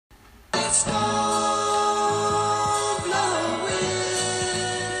storm blowing.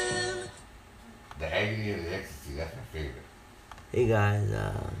 The agony of the ecstasy, that's my favorite. Hey guys,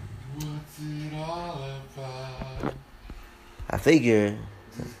 What's it all about? I figure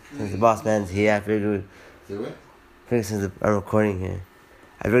since the boss man's here, Say what? since I'm recording here,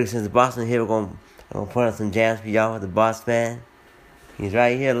 I figure since the boss man's here, I'm gonna put on some jams for y'all with the boss man. He's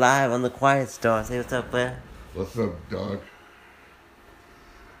right here live on the Quiet Storm. Say what's up, Blair. What's up, dog?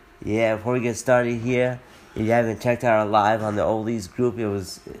 Yeah, before we get started here, if you haven't checked out our live on the Oldies group, it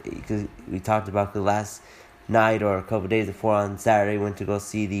was because we talked about the last night or a couple days before on Saturday. Went to go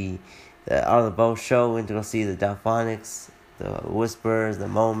see the On the Boat show. Went to go see the Delphonics, the Whispers, the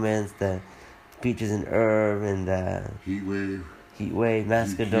Moments, the Peaches and Herb, and the Heatwave,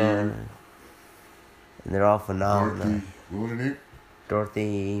 Mascador, and they're all phenomenal. Dorothy, what was her name?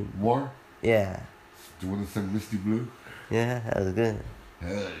 Dorothy Moore? Yeah. The one that sang Misty Blue? Yeah, that was good.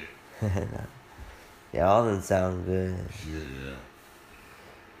 Hell yeah. Yeah, all of them sound good. Shit, yeah.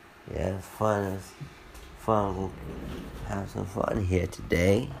 Yeah, it's fun. We'll have some fun here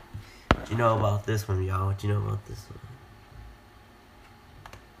today. What you know about this one, y'all? What you know about this one?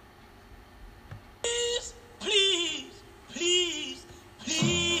 Please, please, please,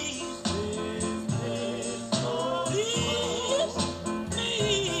 please, please,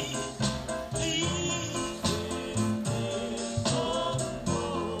 please,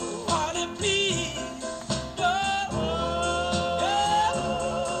 honey, please, don't,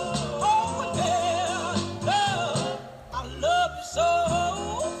 oh yeah, I love you so,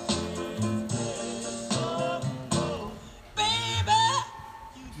 baby,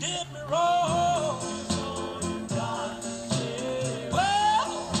 you did me wrong.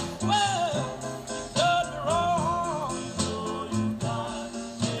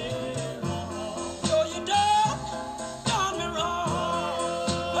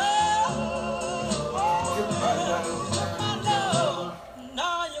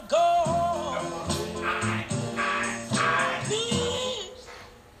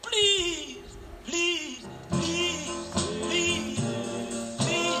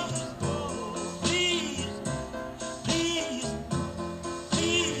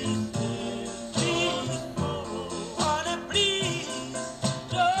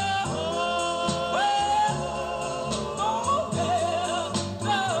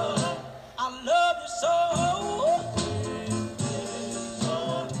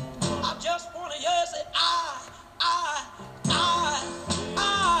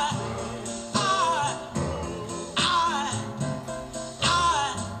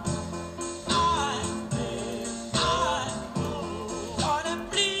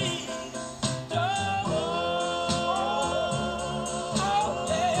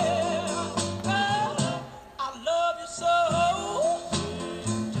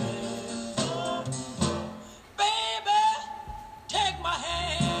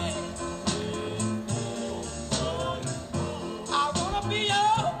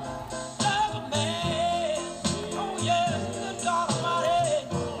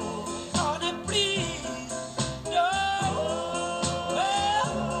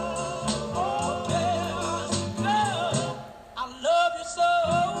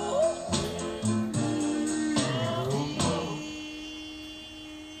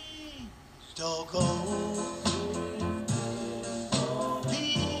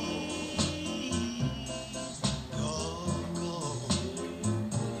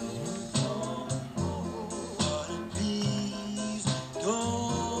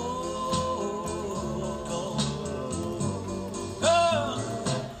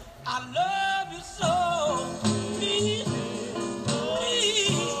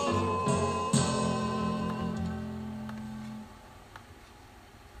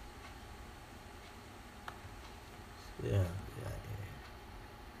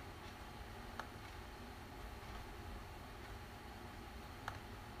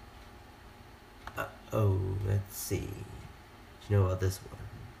 Oh, let's see. Do you know about this one?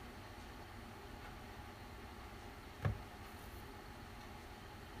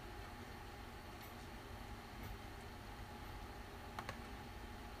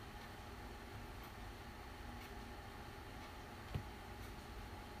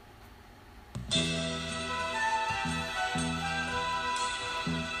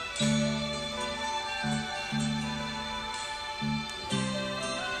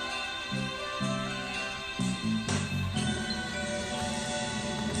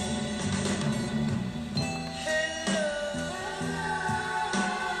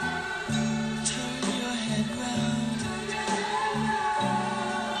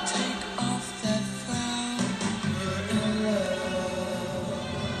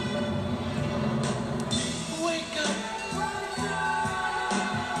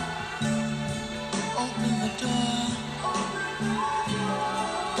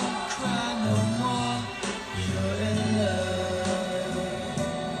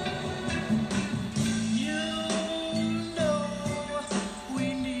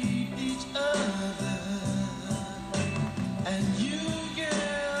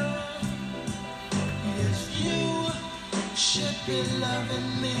 be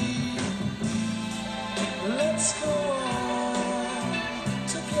loving me. Let's go on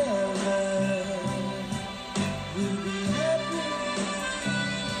together. We'll be happy,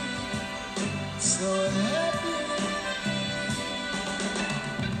 so happy.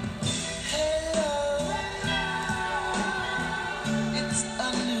 Hey love, it's a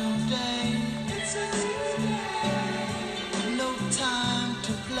new day. It's a new day. No time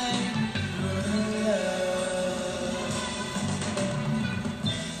to play.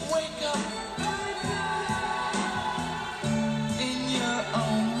 Wake up in your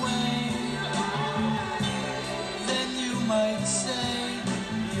own way. Then you might say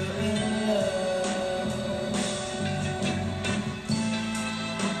you're in love.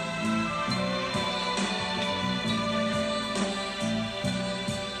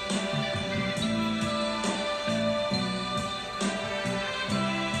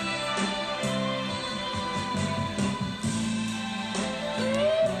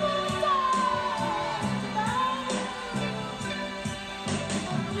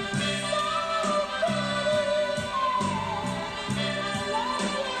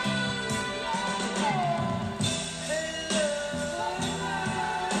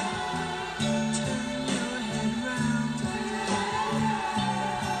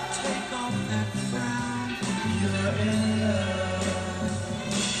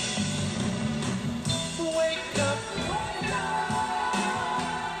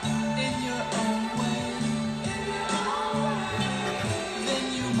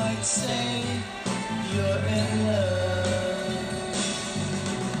 Say you're in love.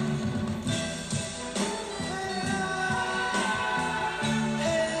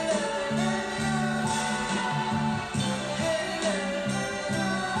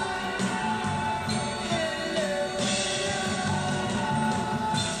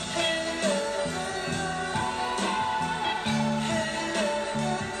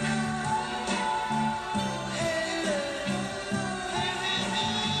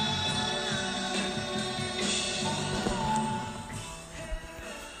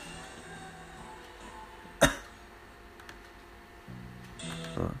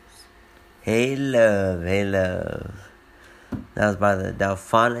 Hey love, hey love. That was by the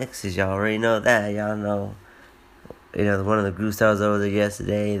Delphonics, as y'all already know that. Y'all know, one of the groups that was over there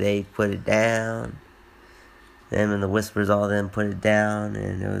yesterday, they put it down. Them and the Whispers, all them put it down,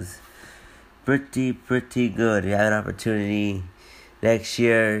 and it was pretty good. You have an opportunity next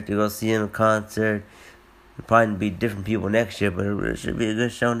year to go see them in concert. It'll probably be different people next year, but it should be a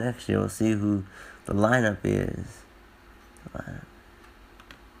good show next year. We'll see who the lineup is.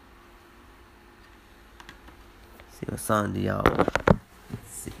 See what song do y'all want?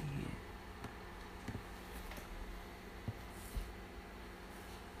 Let's see here.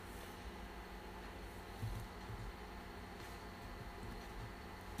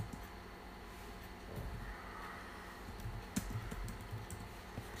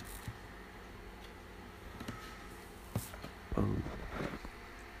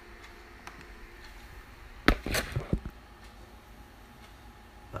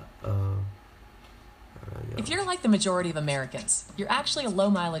 If you're like the majority of Americans, you're actually a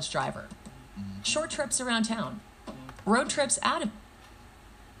low-mileage driver. Short trips around town. Road trips out of...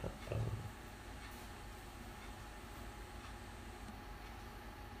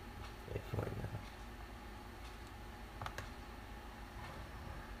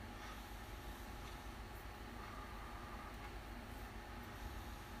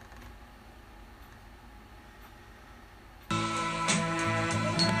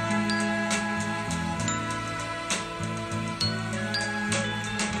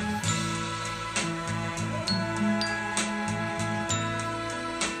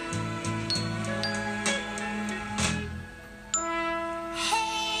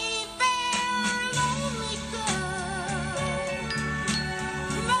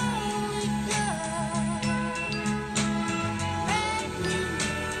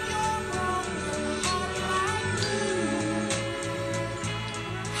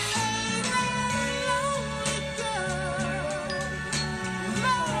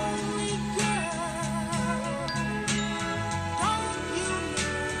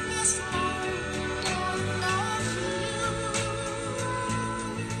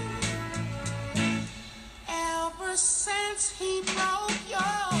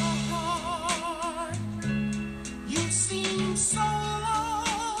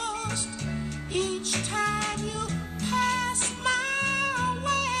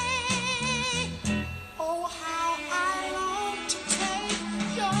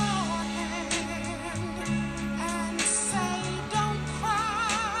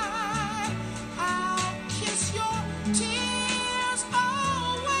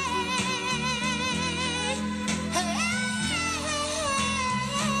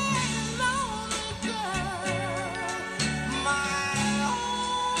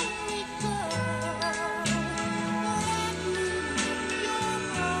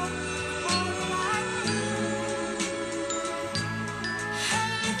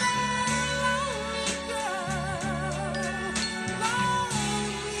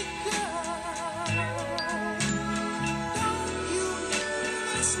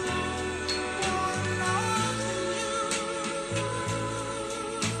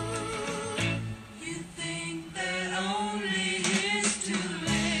 You think that only his two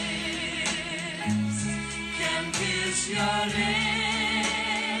lips can kiss your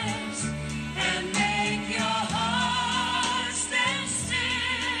lips and make your heart stand still.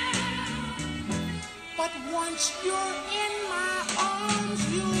 But once you're in my arms,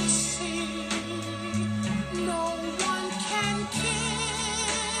 you'll see no one can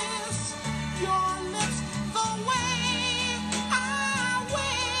kiss your lips the way I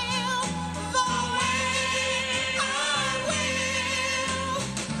will, the way I will.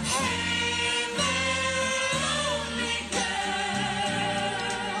 Hey there, lonely girl,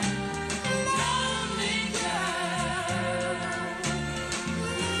 lonely girl.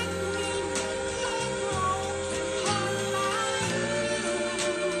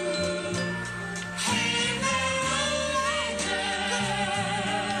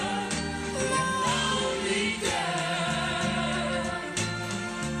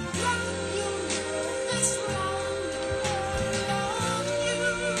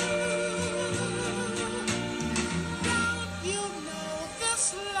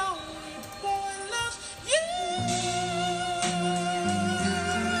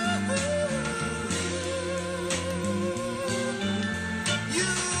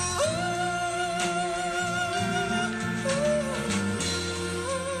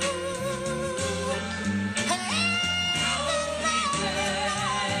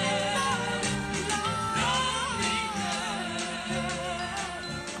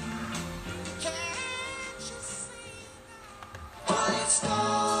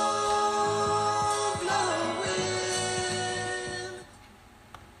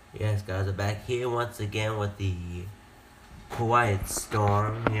 Yes, guys, we're back here once again with the Quiet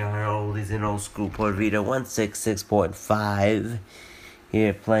Storm. Here on Oldies and Old School Puerto Rico 166.5.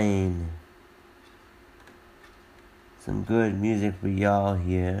 Here playing some good music for y'all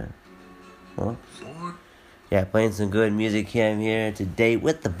here. Oops. Yeah, playing some good music here. I'm here today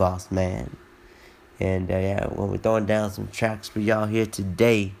with the Boss Man. And yeah, we're throwing down some tracks for y'all here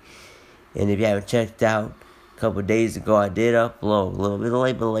today. And if you haven't checked out, a couple days ago I did upload, a little bit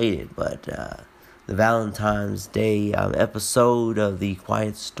late belated, but the Valentine's Day episode of the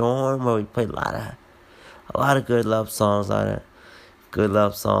Quiet Storm, where we played a lot of good love songs, and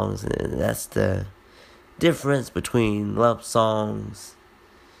that's the difference between love songs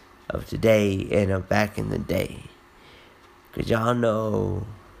of today and of back in the day. 'Cause y'all know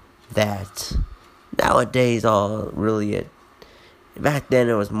that nowadays back then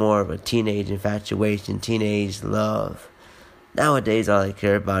it was more of a teenage infatuation, teenage love. Nowadays all they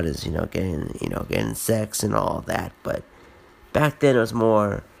care about is, getting sex and all that. But back then it was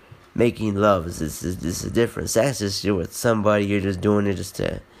more making love. This is different. Sex is you're with somebody, you're just doing it just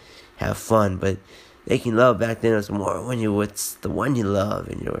to have fun. But making love back then was more when you're with the one you love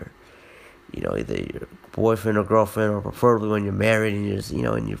and you're, either your boyfriend or girlfriend, or preferably when you're married and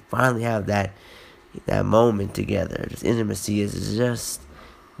and you finally have that moment together. Just intimacy is just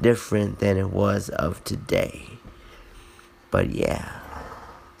different than it was of today. But yeah,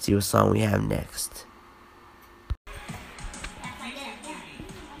 see what song we have next.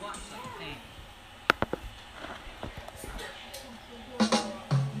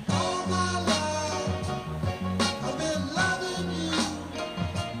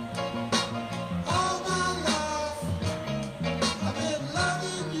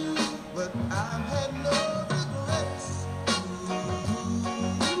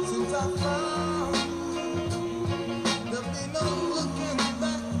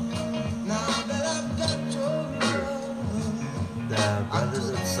 Brothers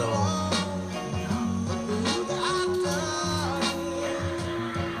of Soul.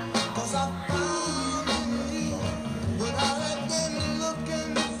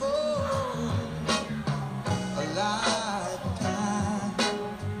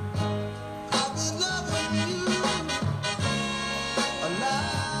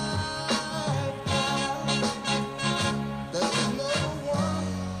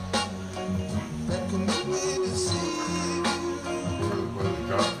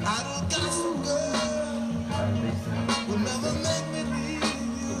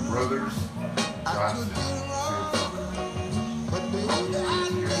 Brothers, Johnson.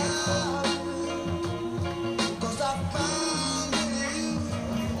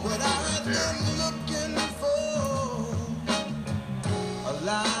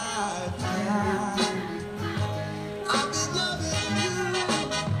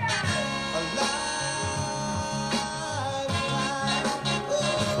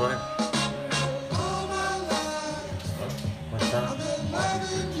 What's up?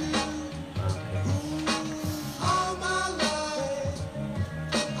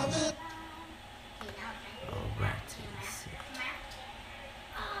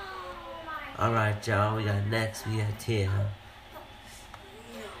 Alright, y'all. We got next. We got Tia.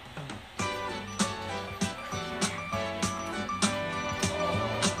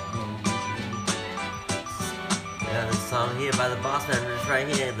 Yeah, this song here by the Boss Man is right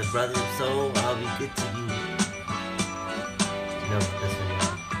here. The Brother of Soul, I'll be good to you. No, this one,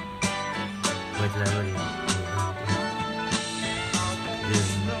 yeah. Wait till I really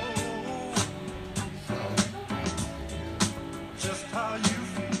Just how you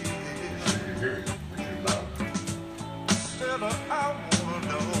feel. Still, I wanna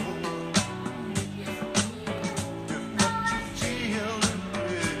know if what you feel is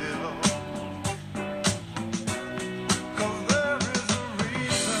real. 'Cause there is a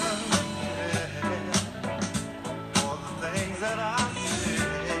reason, for the things that I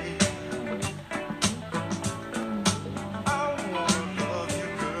say. I wanna love you,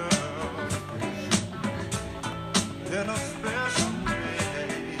 girl, in a special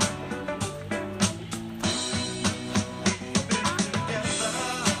way. We've been together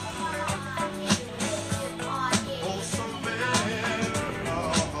oh so very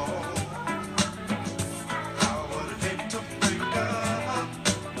long. I would hate to break up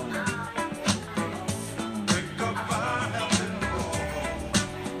our happy home.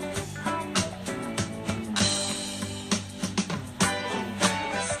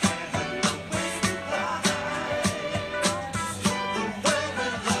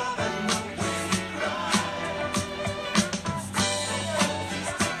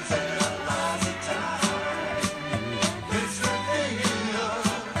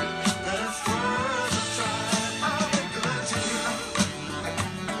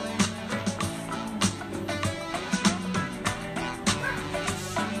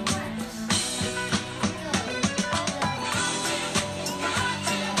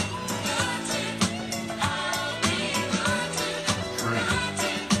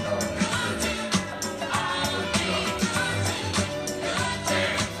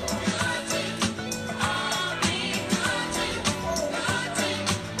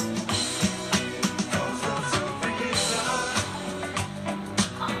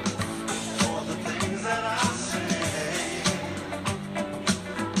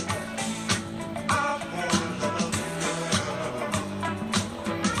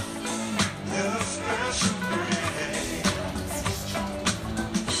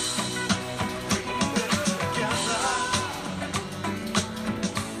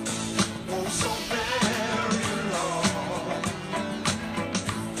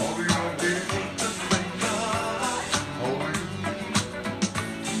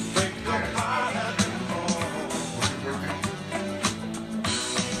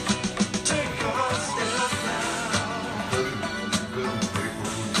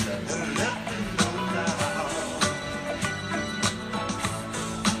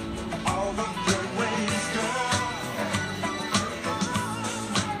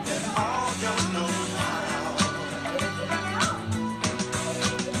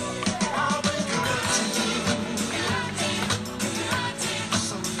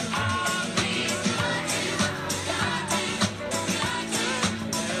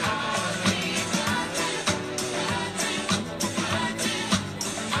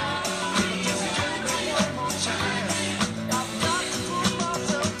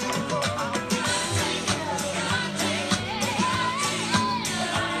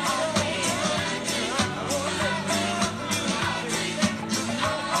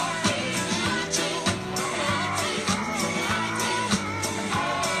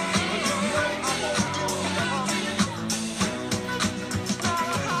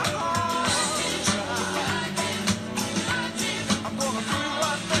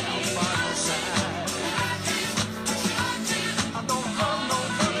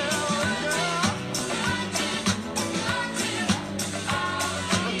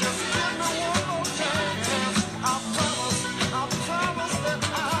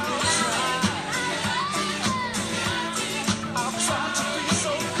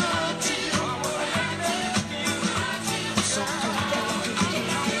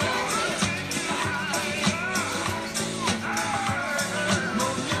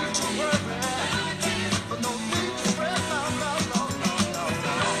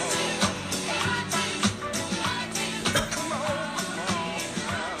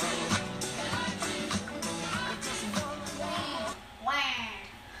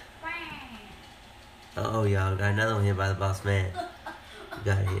 Oh, y'all, got another one here by the Boss Man. We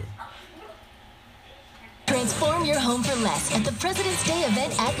got it here. Transform your home for less at the President's Day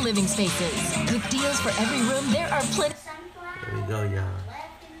event at Living Spaces. With deals for every room, there are plenty. There we go, y'all.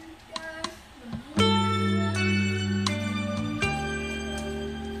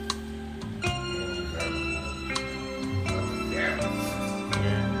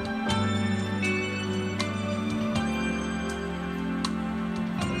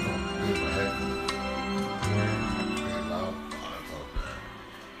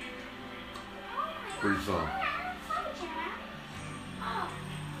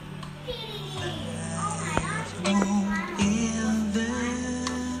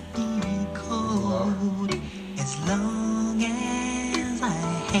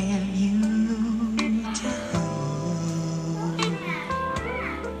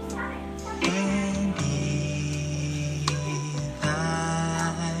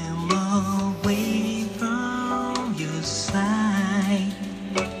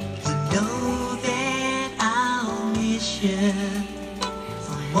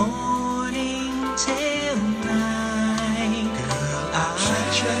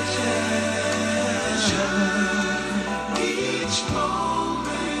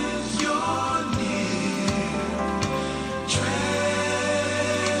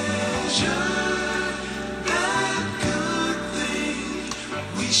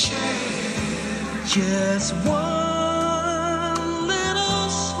 Just one little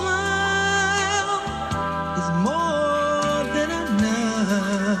smile is more than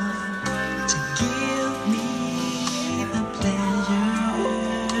enough to give me the pleasure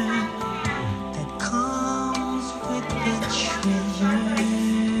that comes with the treasure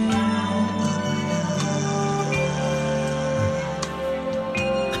of love.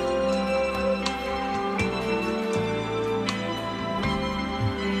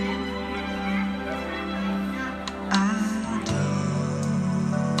 I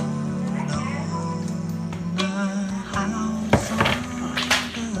don't own a house on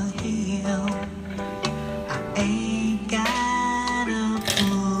the hill. I ain't got a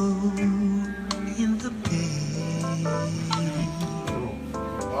pool in the bay.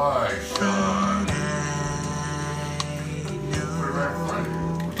 Why, Sean? But I know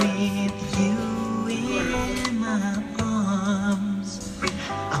with you in my arms,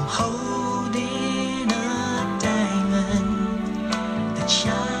 I'm holding a diamond that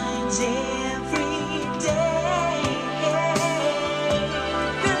shines every day.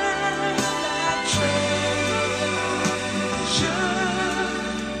 Girl, I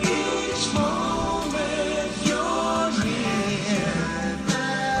treasure each moment you're near.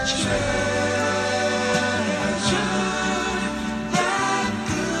 Treasure that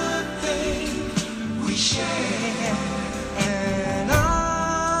good thing we share. And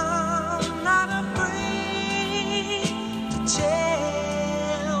I'm not afraid to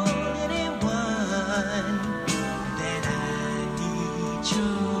tell anyone that I need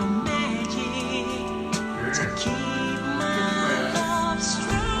your magic to keep my love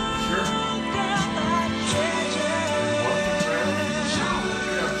strong. Girl, I treasure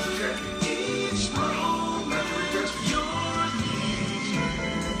each moment you're near.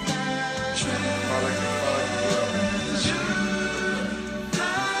 Treasure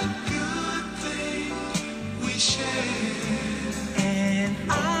that good thing we share. And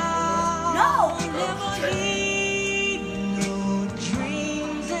I'll never need no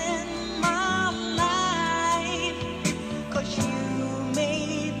dreams in my life, 'cause you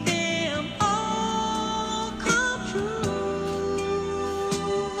made them all come true.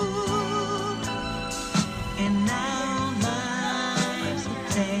 And now life's a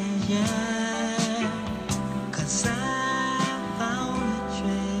pleasure, 'cause I found a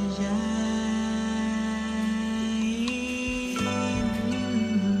treasure in you.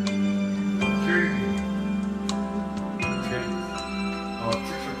 Katie. Katie. Oh,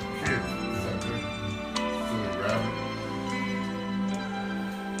 chicks are for kids. Is that good? Silly rabbit.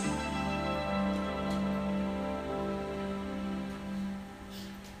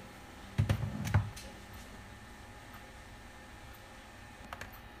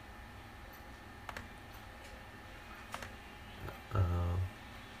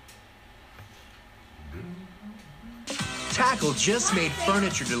 Tackle just made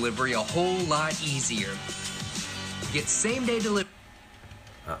furniture delivery a whole lot easier. Get same-day delivery.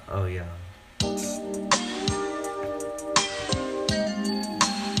 Oh yeah.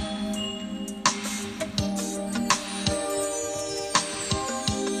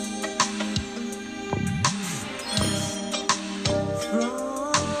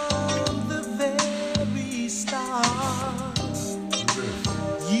 From the very start,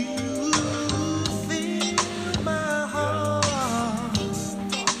 you filled my heart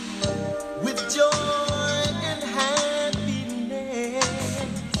with joy and happiness.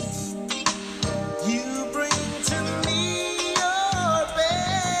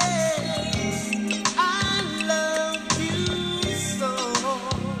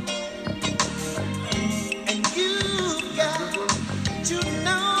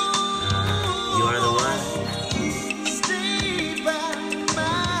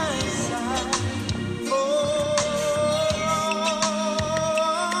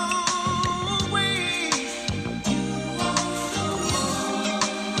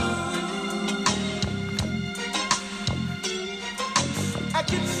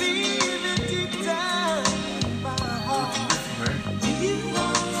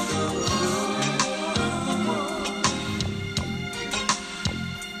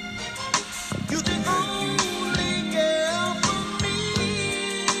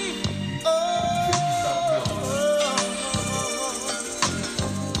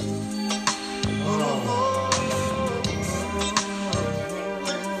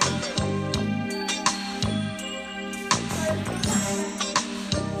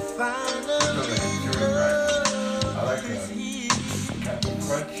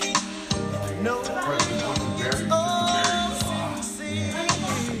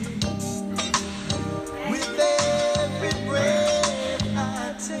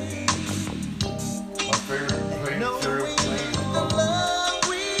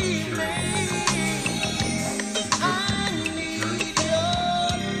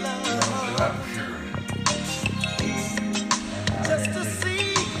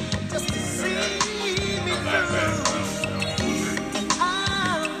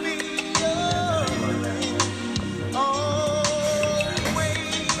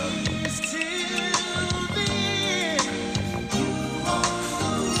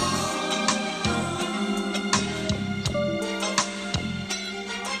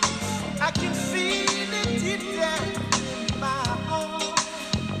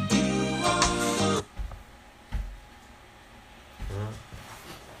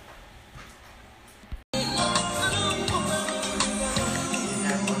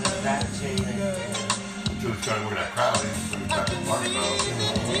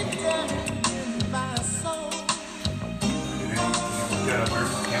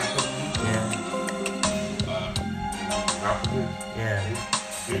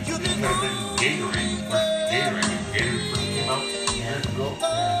 Gatorade. Gatorade first came out years ago. It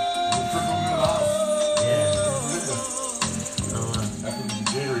was first one in the house. Yeah. That's when the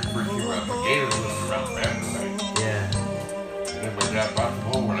Gatorade first came out. But Gatorade was around forever, like. Yeah. And then my dad brought them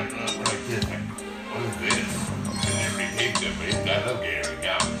home. We're like kids, like, what is this? And everybody hates them, but I love Gatorade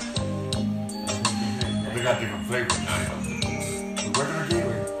now. They got different flavors now, you know. The regular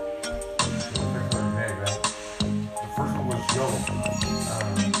Gatorade. The first one was yellow.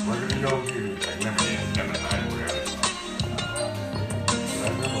 Regular yellow Gatorade, like lemonade, lemonade, whatever it's called. But I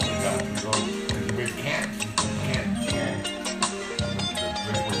remember when we got to go, because you make cans. Cans.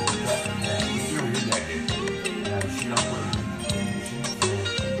 You still hear that, dude. Machine operator.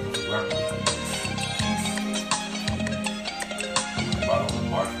 Bottle of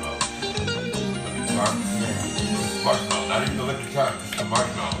marshmallow. Marshmallow, not even the liquid time, just the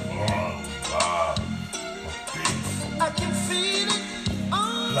marshmallow. Oh, wow. I can feel it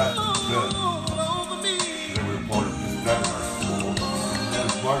all over me. Then we reported this that marshmallow. That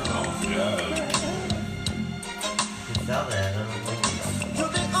is marshmallow, yeah. You can sell that. I don't know. You're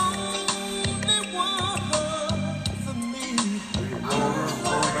the only one for me. When you're growing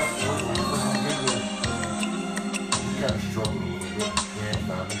up, you kind of struggle a little bit. Yeah.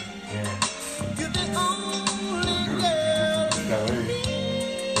 Tommy. Yeah. You're the only girl. That way,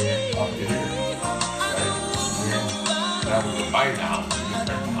 Yeah. up to here, right? Yeah. That was a buy now.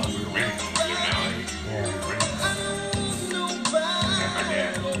 We were renting to live now, eh? Yeah. We were renting. And my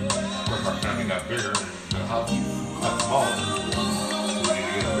dad, of course, our family got bigger, and the house got smaller. So we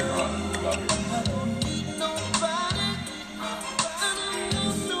needed to get a bigger house than we got here.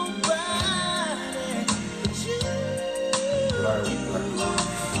 But I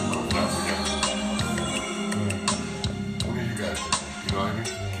when I was young, one of you guys, you know what I mean?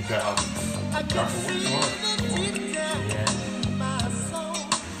 Keep that house. Got for what you want. Yeah.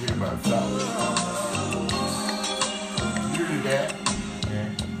 Get it by itself. You do that. Yeah.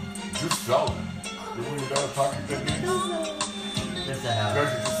 Just sell it. When you're done talking to me, Just a you house. guys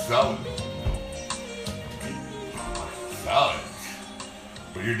should just sell it. Sell it.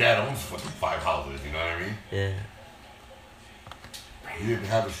 But your dad owns fucking 5 houses, you know what I mean? Yeah. He didn't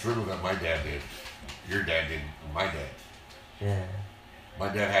have the struggle that my dad did. Your dad didn't. My dad. Yeah. My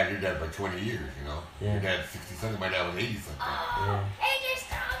dad had your dad by 20 years, you know? Yeah. Your dad's 60 something, my dad was 80 something. Yeah.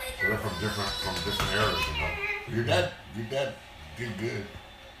 So they're from different eras, you know? Your dad did good.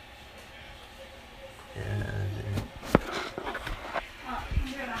 Yeah.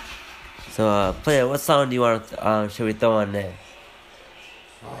 So, player, what song do you want to, should we throw on there?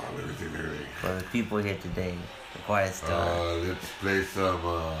 Everything, everything. For the people here today, the quiet storm. Let's play some,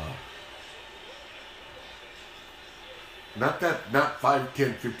 not 5,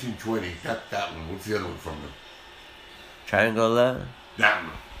 10, 15, 20. Not that one. What's the other one from them? Triangle Love? That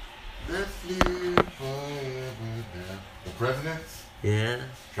one. Let's live forever now. The Presidents? Yeah.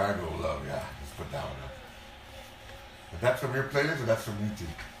 Triangle Love, yeah. Let's put that one up. Is that from your playlist or that's from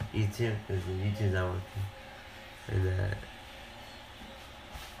YouTube? YouTube, because the YouTube's not working. And,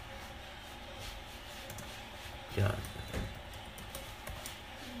 John.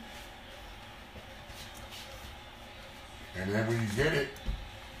 And then when you get it,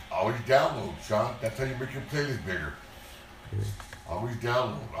 always download, Sean. That's how you make your playlist bigger. Yeah. Always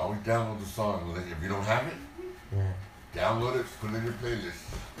download the song. If you don't have it, Yeah. download it, put it in your playlist.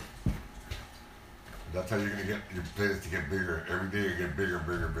 That's how you're gonna get your playlist to get bigger. Every day you get bigger,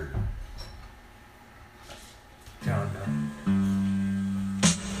 bigger, bigger. John,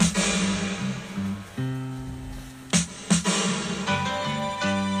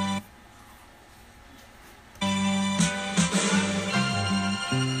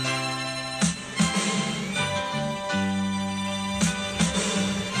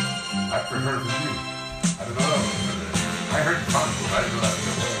 I first heard it from you. I don't know. I heard the song, but I didn't know that was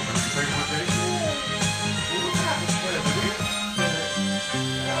the way. When you play one day, ooh, look at this play, did you?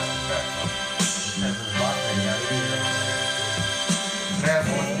 Yeah, that's back, huh? That's the box right now. Man,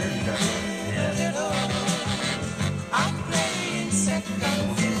 how much music that was. Yeah. I'm playing second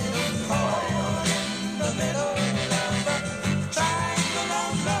fiddle in the middle of the triangle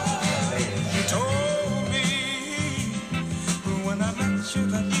of love. You told me when I met you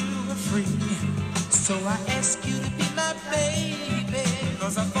that you were free, so I asked you to be my baby,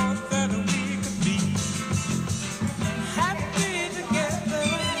 'cause I thought that we could be happy together.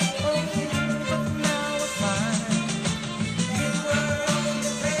 Oh, but now I find you were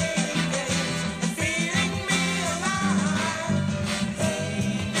only playing games and feeling me alive.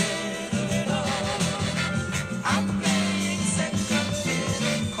 Baby, I'm playing second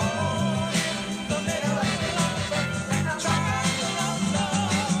fiddle chord in the middle of the triangle of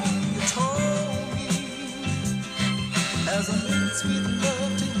love. You told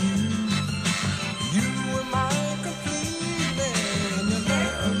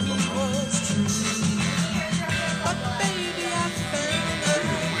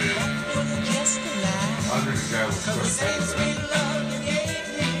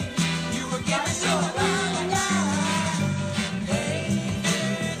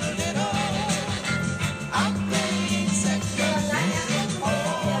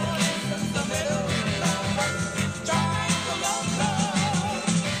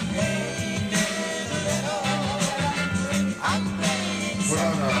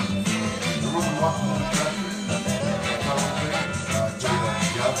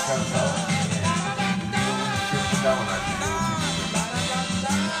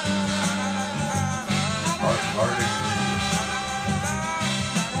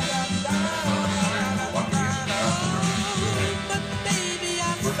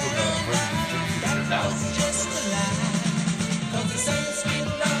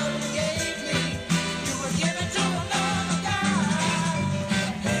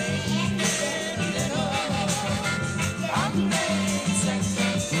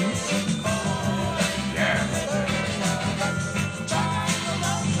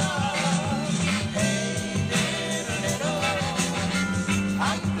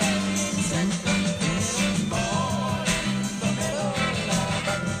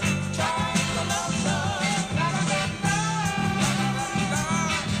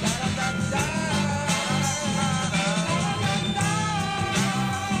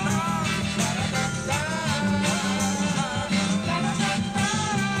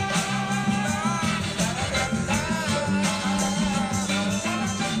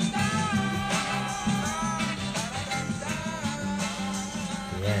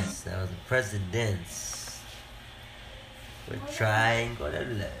presidents. We're triangle of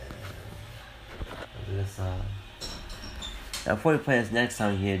love. This song. Now, before we play this next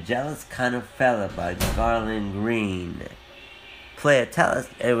song here, Jealous Kind of Fella by Garland Green. Play it. Tell us,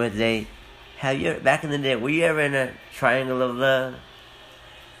 everyone today, have you, back in the day, were you ever in a triangle of love?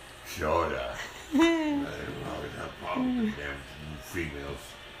 Sure, yeah. I always have problems with damn females.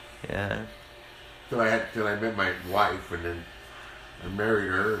 Yeah. Till I met my wife, and then I married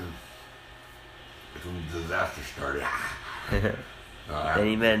her, and that's when the disaster started. Then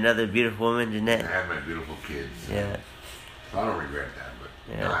you met another beautiful woman, I Jeanette. had my beautiful kids. Yeah. So I don't regret that, but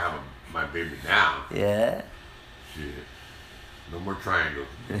Yeah. now I have my baby now. Yeah. Shit. No more triangles.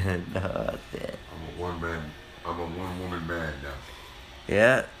 No, that's it. I'm a one-woman man now.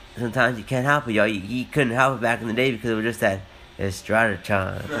 Yeah. Sometimes you can't help it, y'all. You couldn't help it back in the day because it was just that Estrada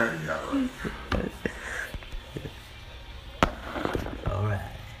charm. Yeah, right. Alright.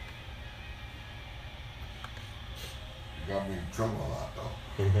 You got me in trouble a lot, though.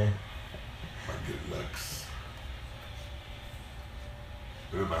 My good looks.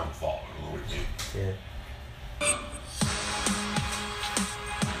 It was my own fault. I don't know what you mean. Yeah.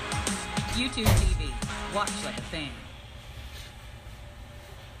 YouTube TV. Watch like a fan.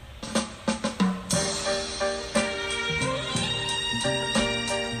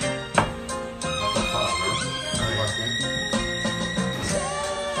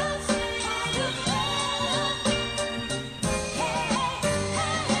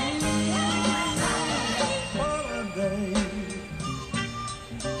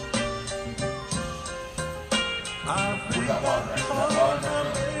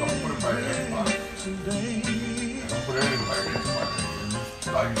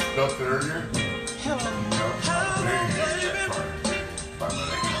 Like you stuffed it earlier. You know, put it in your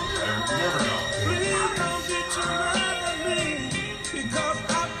you never know. Please don't get too mad at me because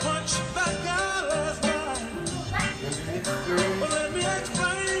I punched that guy last night. Well, let me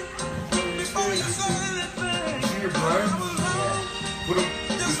explain before you say anything. See your blood? Put them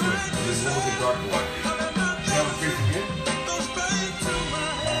this way. This one with the dark one. You have a facing it?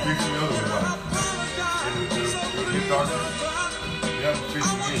 Facing the other one. It'll get darker. You have a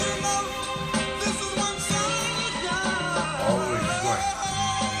facing me. Always right.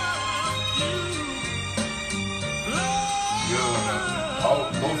 The other one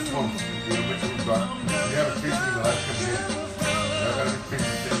now. Both smokes. It'll make them dark. You have a facing the light coming in. You have to face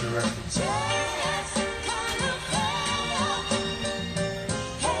the same direction.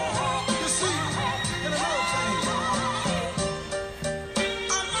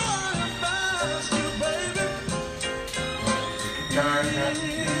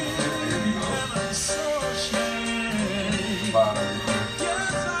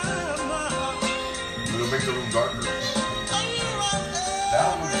 It'll make the room darker.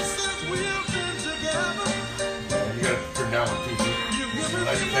 That one. You gotta turn that one too. You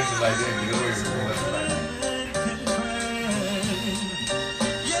light the light in. The other way you're going to let the light in.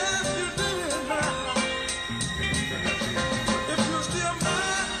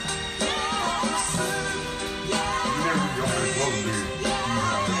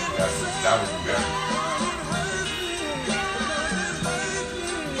 That would be better.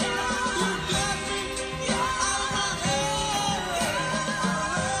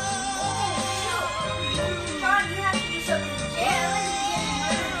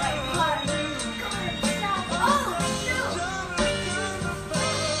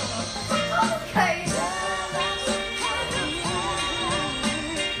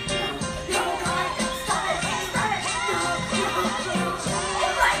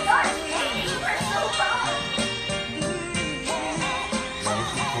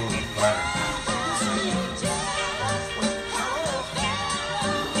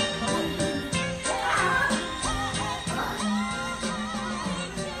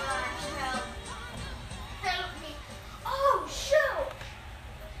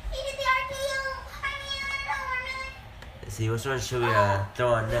 See, which one should we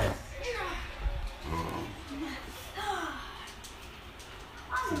throw on next?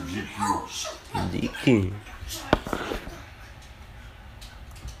 DQ.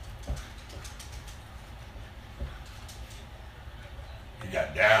 He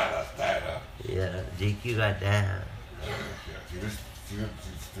got down last night, huh? Yeah, DQ got down. Yeah. See this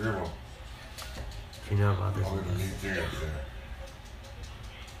three of them. You know about this Only one? the lead singer there.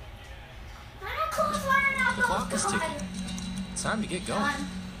 The clock is ticking. It's time to get going.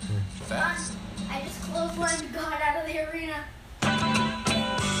 Fast. I just closed one and got out of the arena.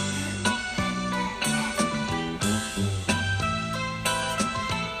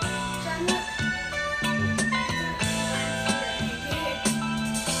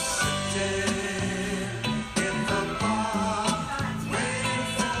 Sitting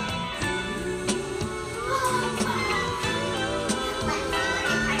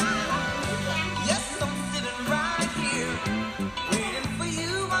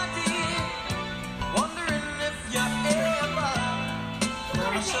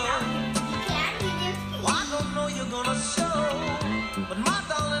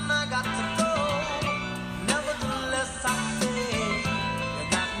got to go. Nevertheless, I say you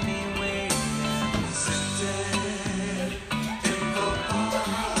got me waiting. Sitting in the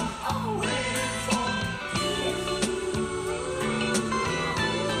car, waiting for you.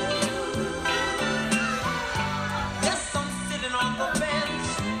 Yes, I'm sitting on the bench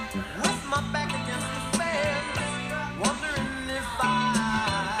with my back against the fence, wondering if I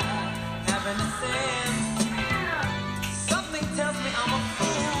have any sense. Something tells me I'm a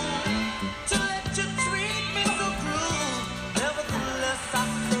fool to let you treat me so cruel. Nevertheless, I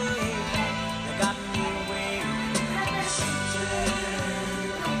say you got me waiting. Sitting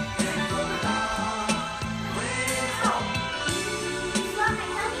in the dark, waiting for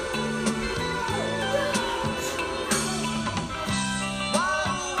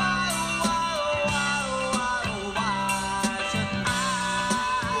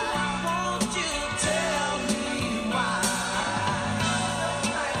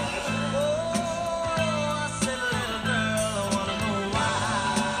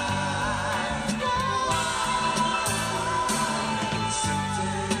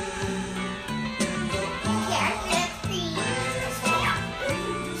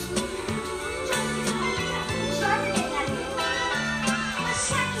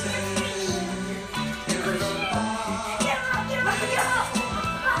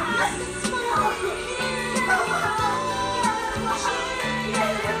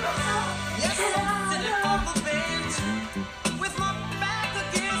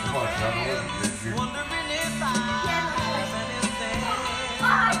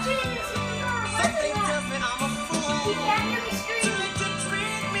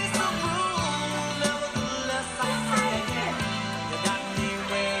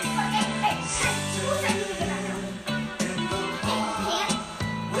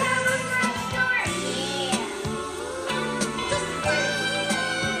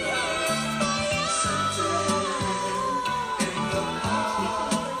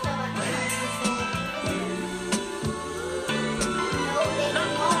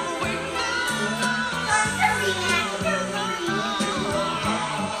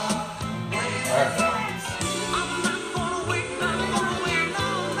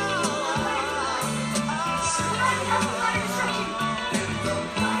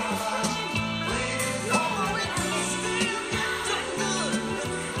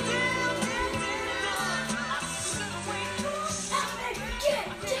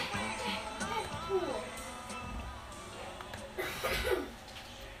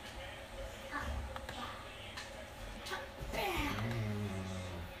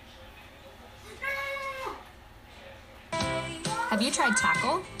Have you tried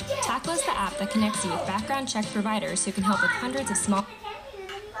Tackle? Tackle is the app that connects you with background check providers who can help with hundreds of small...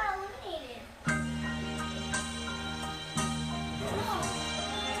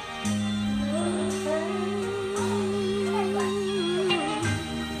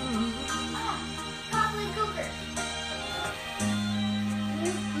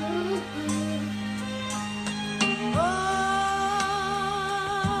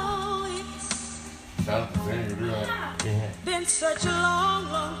 Sounds the same, you realize. Yeah. Been such a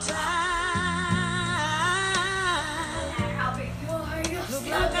long, long time. Look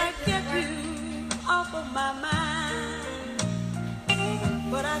like I get you off of my mind,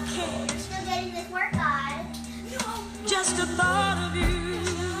 but I can't. Still getting this work, guys. Just the thought of you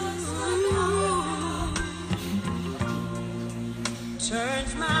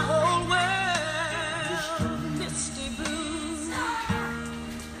turns my whole world misty blue.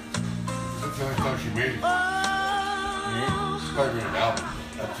 That's the only song she made. Oh, She's probably made an album.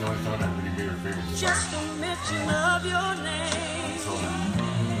 That's the only song that really made her famous. just a mention of your name So,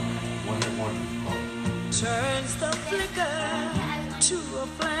 one hit wonder. turns the flicker to a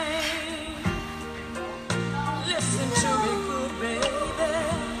flame. Listen to me, good baby.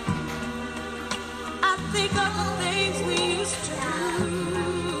 I think of the things we used to do,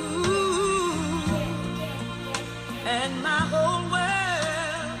 and my whole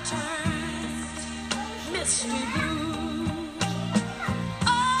world turns misty blue. Oh,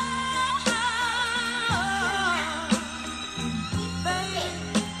 baby,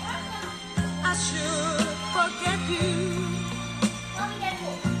 I should forget you.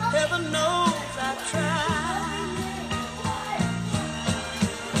 Heaven knows I've tried.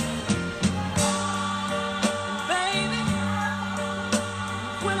 Baby,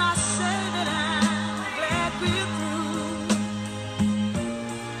 when I say that I'm glad we're through,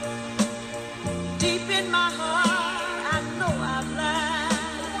 deep in my heart I know I've lied.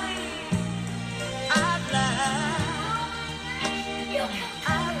 I've lied.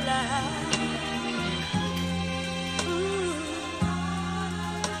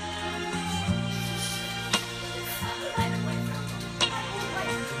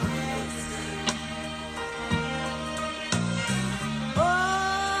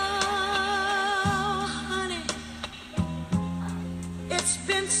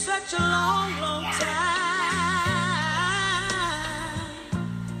 such a long, long time.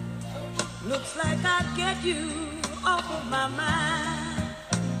 Looks like I'd get you off of my mind,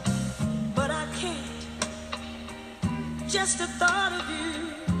 but I can't. Just the thought of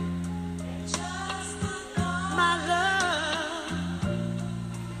you, my love,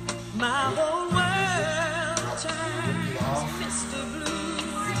 my whole world turns Mr. Blue.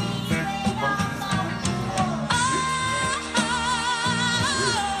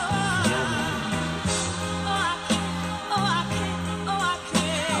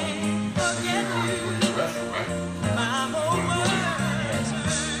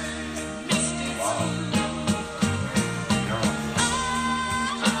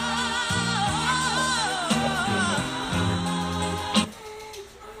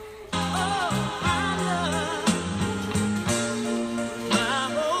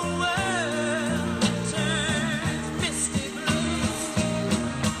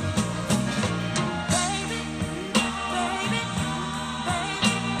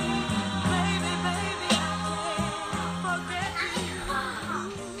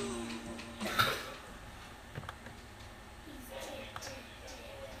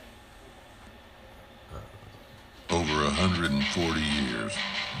 Over 140 years,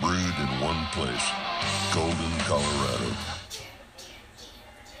 brewed in one place, Golden, Colorado.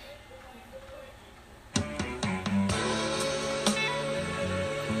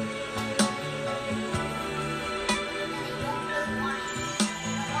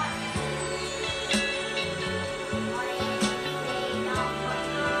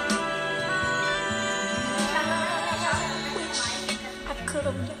 I could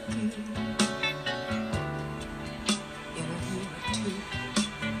have let you in a year or two.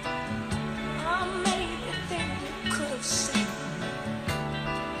 Anything you could have said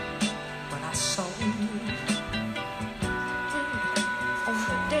when I saw you on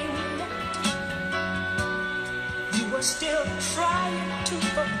the day we met. You were still trying to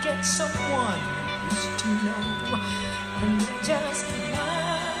forget someone you used to know, and there just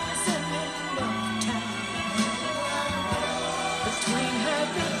wasn't enough time between her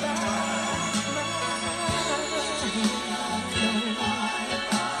goodbye.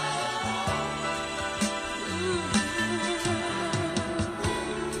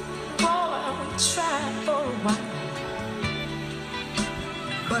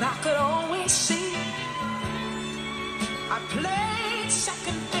 But I could always see I played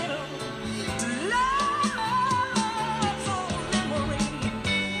second fiddle to love's old memory.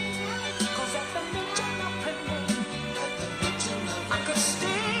 'Cause at the mention of her name, I could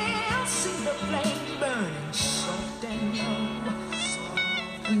still see the flame burning soft and low.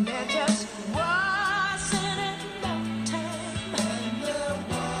 And there just wasn't enough time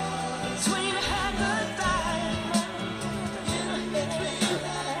between her goodbye and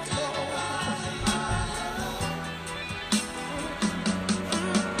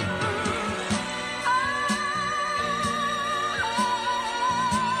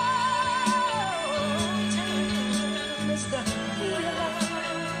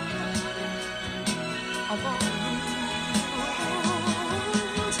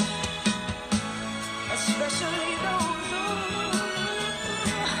especially those who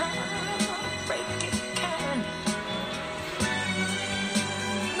break it can.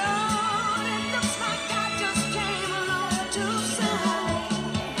 Lord, it looks like I just came along too soon.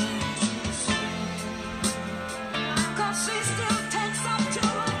 'Cause she still takes up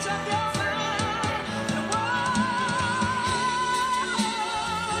too much of your mind.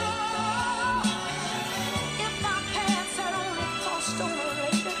 If my pants had only crossed on a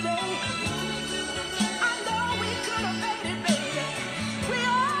later day, I know we could have made it, baby. We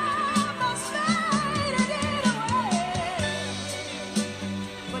almost made it anyway.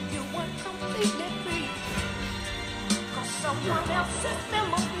 But you weren't completely free, 'cause someone else's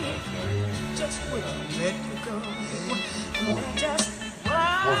memory just wouldn't let you go. And there just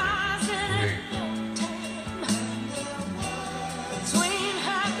wasn't enough time between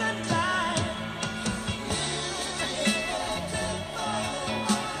her goodbye.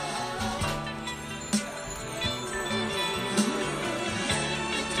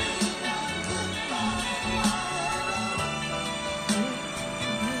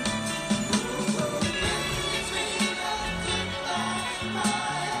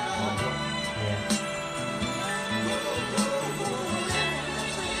 Yeah.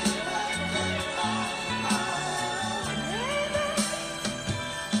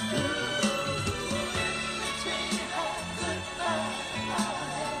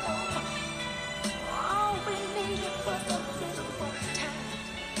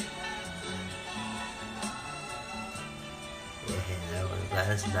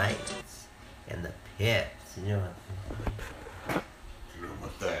 Nights and the Pips. You know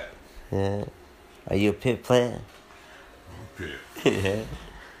what's that? Yeah. Are you a Pip player? I'm a Pip. Yeah.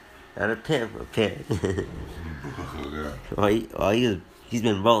 Not a Pip, a Pip. Yeah. Well, he's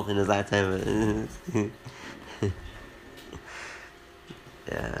been both in his lifetime.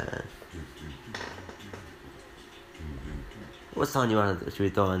 Yeah. What song should we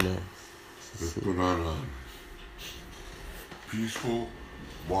throw on there? Let's put on Peaceful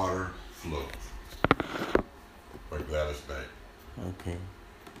Water Flows by Gladys Knight. Okay.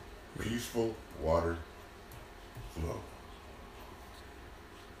 Peaceful Water Flow.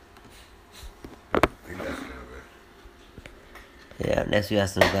 I think that's kind of it. Yeah, next we got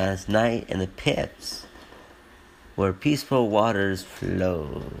some Gladys Knight and the Pips. Where peaceful waters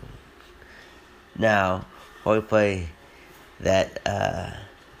flow. Now, while we play that,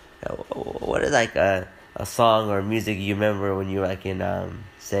 what is like a song or music you remember when you were like in,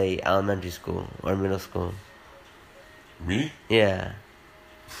 say, elementary school or middle school? Me? Yeah.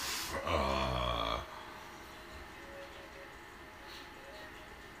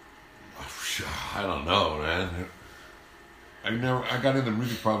 I don't know, man. I got into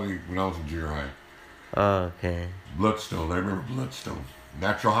music probably when I was in junior high. Oh, okay. Bloodstone. I remember Bloodstone.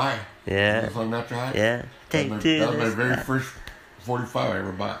 Natural High. Yeah. That song Natural High? Yeah. That was my very first 45 I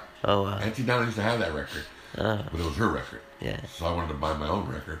ever bought. Oh, wow. Auntie Donna used to have that record. Oh. But it was her record. Yeah. So I wanted to buy my own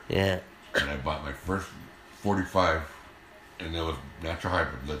record. Yeah. And I bought my first 45, and it was Natural High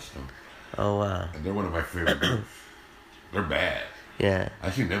by Bloodstone. Oh, wow. And they're one of my favorite groups. They're bad. Yeah.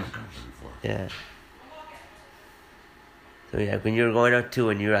 I've seen them come before. Yeah. So yeah, when you were going up to,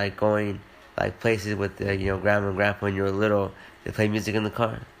 when you were like going like places with grandma and grandpa when you were little, they play music in the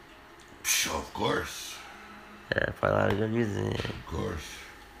car. Of course. Yeah, probably a lot of good music. Yeah. Of course.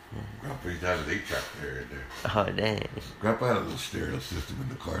 Yeah. Grandpa used to have his 8-track player in there. Oh dang. Grandpa had a little stereo system in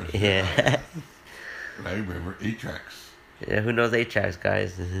the car. Yeah. I remember 8-tracks. Yeah, who knows 8-tracks,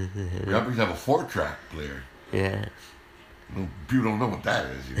 guys? Grandpa used to have a 4-track player. Yeah. People don't know what that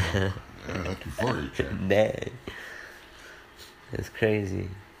is, you know. That's before 8-track. Dang. It's crazy.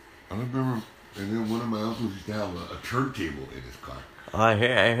 I remember, and then one of my uncles used to have a turntable in his car. Oh, I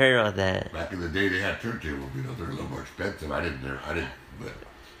heard about that. Back in the day, they had turntables. You know, they're a little more expensive. I didn't.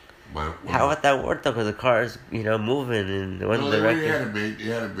 But how would that work though? Because the car's moving and one of the records. They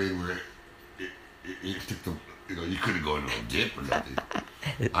had it made where it took the. You couldn't go into a dip or nothing.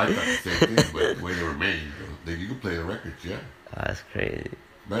 I thought the same thing, but the way they were made, you could play the records. Yeah. Oh, that's crazy.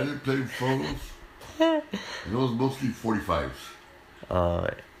 Imagine playing photos. It was mostly 45s. Oh,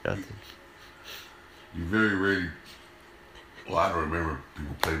 nothing. You very rarely. Well, I don't remember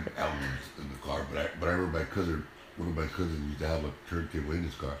people playing albums in the car, but I remember one of my cousins used to have a turntable in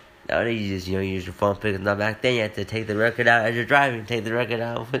his car. Nowadays you just use your phone pick. Now back then you had to take the record out as you're driving. Take the record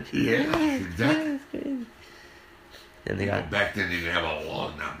out with you. Yeah, exactly. And they got back then they didn't have a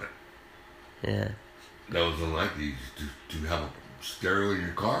law now, but yeah, that was unlikely to have a stereo in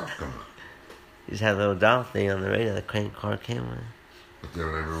your car. Come on. You just had a little dial thing on the radio. The car came with. But then I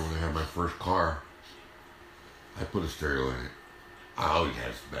remember when I had my first car, I put a stereo in it. I always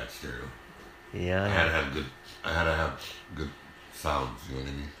had bad stereo. Yeah. I had to have good sounds. You know what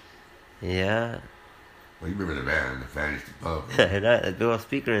I mean? Yeah. Well, you remember the band, the Fantasy Pub? I know, a big old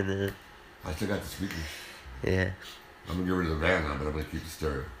speaker in there. I still got the speakers. Yeah. I'm gonna get rid of the van now, but I'm gonna keep the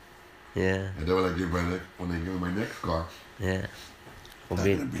stereo. Yeah. And then when they give me my next car, yeah, it's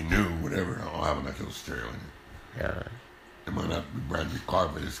gonna be new, whatever. I'll have a nice little stereo in it. Yeah. It might not be a brand new car,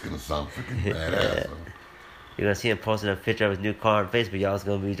 but it's gonna sound freaking badass. So. You're gonna see him posting a picture of his new car on Facebook. Y'all's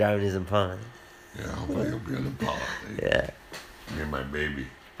gonna be driving his Impala. Yeah, hopefully he'll be an Impala. Yeah. Me and my baby.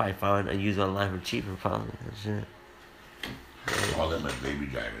 Probably find a used online for cheaper, probably. Shit. I'll let my baby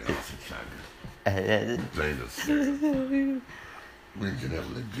drive it out sometime. Playing the stereo. We can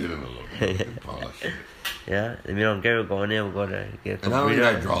have a good in a little Impala shit. Yeah, if you don't get it going in, we'll go to get a couple. And I don't need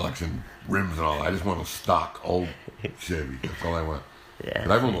hydraulics and rims and all. I just want a stock old Chevy. That's all I want. Yeah.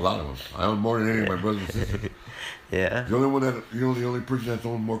 But I've owned a lot of them. I own more than any of my brothers and sisters. Yeah. The only person that's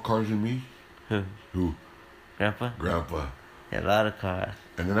owned more cars than me? Who? Grandpa? Grandpa. Yeah, a lot of cars.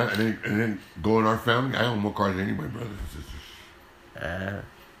 And then go in our family, I own more cars than any of my brothers and sisters.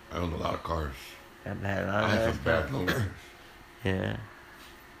 I own a lot of cars. I had a lot of I had some bad loaners. Yeah.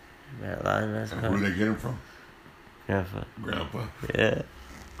 I had a lot of nice cars. Where did they get them from? Grandpa. Grandpa. Yeah.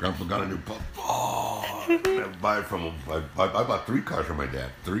 Grandpa got a new pup. Oh, I buy it from him. I bought 3 cars from my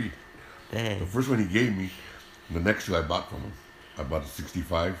dad. 3. Dang. The first one he gave me, the next 2 I bought from him. I bought a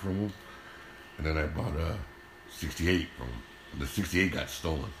 65 from him, and then I bought a 68 from him. The 68 got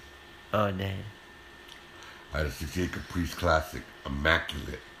stolen. Oh, dang. I had a 68 Caprice Classic,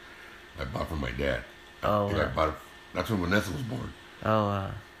 immaculate. I bought from my dad. Oh, I bought it. That's when Vanessa was born.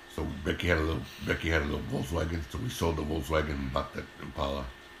 Oh, So Becky had a little Volkswagen, so we sold the Volkswagen and bought that Impala.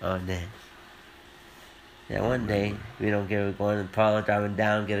 Oh, damn. Yeah, one day we don't get it going to Impala, driving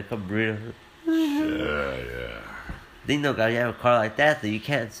down, get a couple burritos. Yeah. Thing though, gotta have a car like that, though. You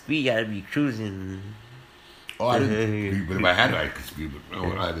can't speed, you gotta be cruising. Oh, I didn't speed, but if I had to, I could speed, but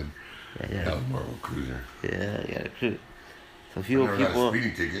no, I didn't. Yeah. That was more of a cruiser. Yeah, you gotta cruise. So I never got people, a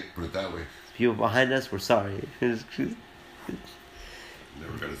speeding ticket, put it that way. people behind us, we're sorry. Just cruise.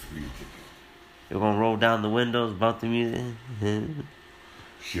 Never got a speeding ticket. We're gonna roll down the windows, bump the music.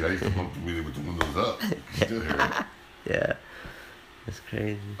 Shit, I used to bump the music with the windows up. You can still hear it. Yeah. That's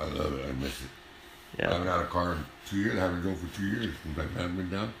crazy. I love it. I miss it. Yeah. I haven't had a car in 2 years. I haven't drove for 2 years since I haven't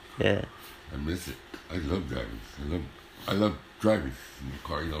been down. Yeah. I miss it. I love driving. I love driving in the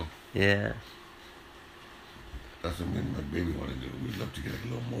car, you know. Yeah. That's what me and my baby want to do. We'd love to get a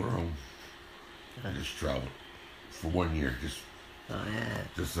little motorhome and just travel for 1 year. Just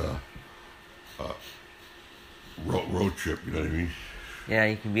road trip, you know what I mean? Yeah,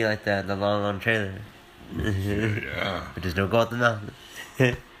 you can be like the long on trailer. Yeah. But just don't go up the mountain.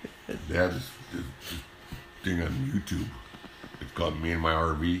 They have this thing on YouTube. It's called Me and My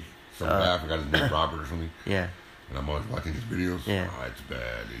RV. Some guy, I forgot his name, Robert or something. Yeah. And I'm always watching his videos. Yeah. Oh, it's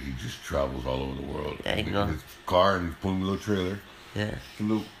bad. He just travels all over the world. Yeah, in his car, and he's pulling a little trailer. Yeah. It's a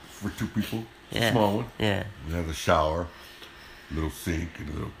little for 2 people. It's Yeah. a small one. Yeah. It has a shower, a little sink, and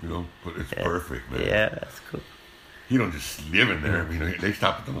a little, you know, but it's perfect, man. Yeah, that's cool. You don't just live in there. I mean, they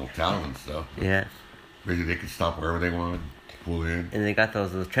stop at the motel and stuff. Yeah. Basically, they can stop wherever they want, pull in. And they got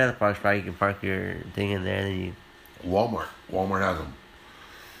those trailer parks, right? You can park your thing in there, and then you... Walmart has them.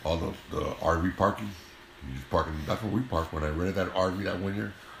 All the RV parking. You just park in. That's where we parked when I rented that RV that 1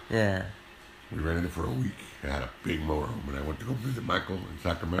 year. Yeah. We rented it for a week. It had a big motorhome, and I went to go visit Michael in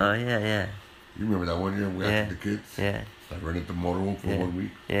Sacramento. Oh, yeah. You remember that 1 year we had the kids? Yeah. I rented the motorhome for 1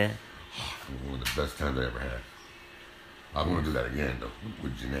 week. Yeah. One of the best times I ever had. I'm going to do that again, though.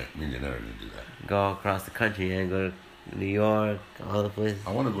 With Jeanette. Me and Jeanette are going to do that. Go across the country and go to New York, all the places.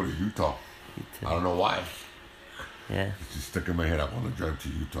 I want to go to Utah. I don't know why. Yeah. It's just stuck in my head. I want to drive to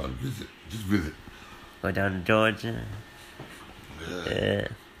Utah and visit. Just visit. Go down to Georgia. Yeah.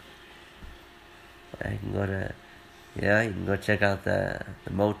 I can go to... Yeah, you can go check out the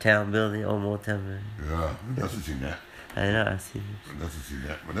Motown building, old Motown building. Yeah, Vanessa's seen that. I know, I've seen it. Vanessa's seen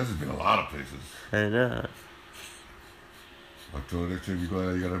that. Vanessa's been a lot of places. I know. I told her next time you go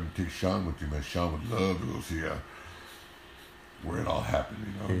there, you gotta take Sean with you, man. Sean would love to go see where it all happened,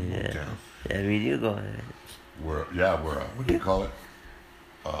 you know, Yeah. Motown. Yeah, I mean, you go there. Where what do you call it?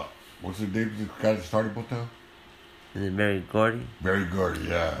 What's the name of the guy that started Motown? Is it Barry Gordy? Barry Gordy,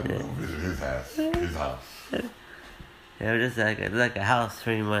 yeah. We'll go visit his house. Yeah, it's like a house,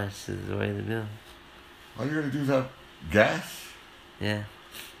 pretty much, is the way to do it. All you gotta do is have gas. Yeah.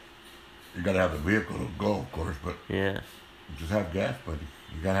 You gotta have the vehicle to go, of course, but yeah, just have gas, buddy.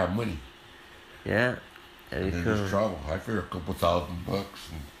 You gotta have money. Yeah. And then just travel. I figure a couple $1,000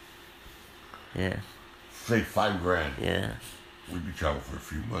 and yeah, say $5,000. Yeah. We'd be traveling for a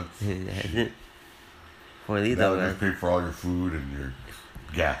few months. Yeah. For that would just pay for all your food and your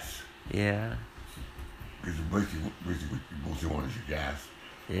gas. Yeah. Because basically what you mostly want is your gas.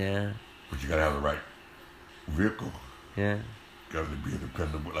 Yeah. But you gotta have the right vehicle. Yeah. Gotta be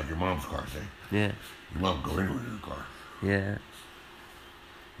dependable, like your mom's car, say. Yeah. Your mom can go anywhere in your car. Yeah.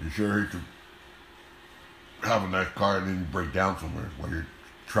 You sure hate to have a nice car and then you break down somewhere while you're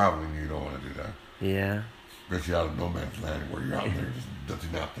traveling. You don't want to do that. Yeah. Especially out of no man's land where you're out there, there's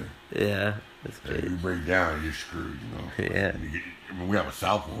nothing out there. Yeah. That's great. If you break down, you're screwed, you know. Yeah. We have a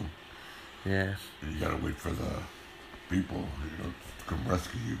cell phone. Yeah. And you gotta wait for the people, you know, to come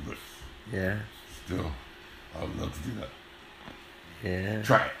rescue you, but yeah. Still, I would love to do that. Yeah.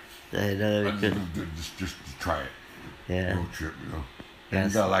 Try it. I know. Just try it. Yeah. Road trip, you know.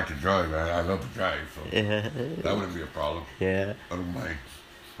 And you gotta like to drive, man. I love to drive, so yeah. That wouldn't be a problem. Yeah. I don't mind.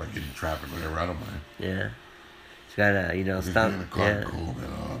 If I get in traffic or whatever, I don't mind. Yeah. You gotta, stop. In the car, yeah. Cool,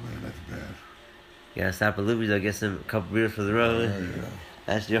 man. Oh man, that's bad. You gotta stop at Louisville, get a couple beers for the road. Yeah.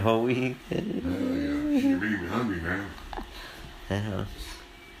 That's your whole week. Hell yeah. You're making me hungry, man. I know.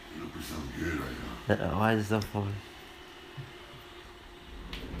 It sounds good right now. Why is it so fun?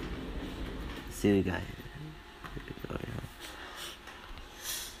 Let's see what we got here.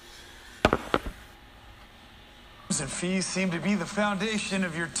 And fees seem to be the foundation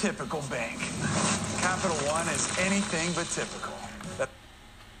of your typical bank. Capital One is anything but typical.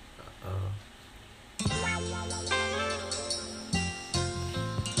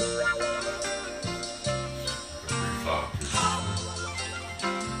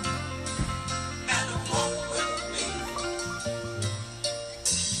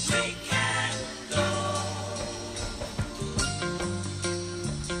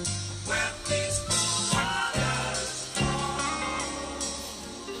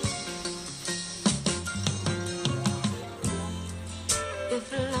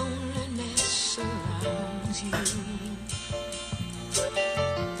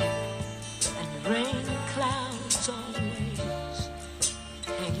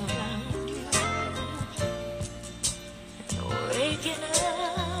 around you. Waking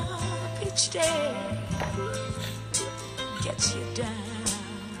up each day gets you down.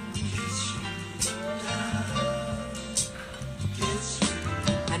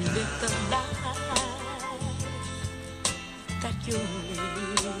 And with the life that you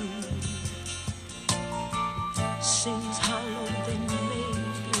live seems hollow, then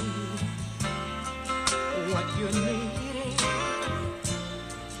maybe what you're needing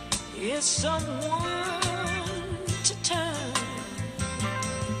is someone to turn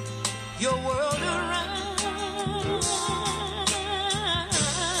your world around.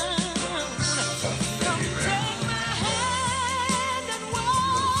 Come take my hand and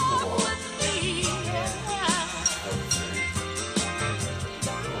walk with me.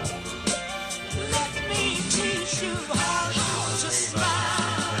 Let me teach you how to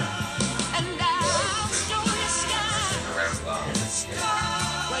smile, and I'll show you skies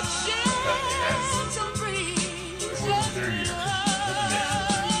where gentle breeze.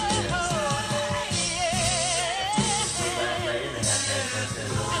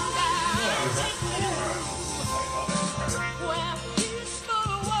 Where peaceful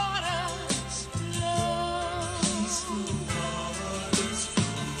waters flow.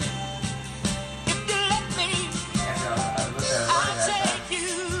 If you let me, I'll take you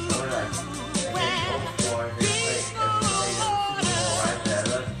where peaceful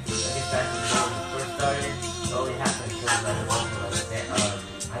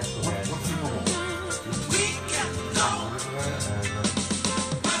we can go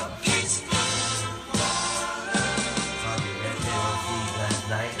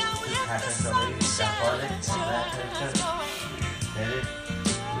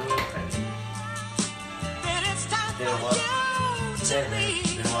then it's time for you to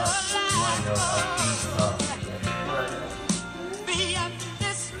leave your life. Be at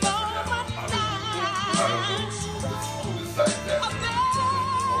this moment now. Who decided that? A better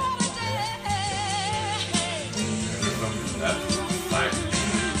day.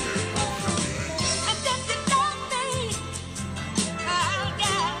 And if you love me, I'll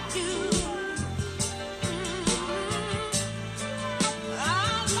guide you.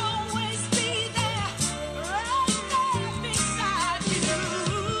 I'll always be there, right there beside you.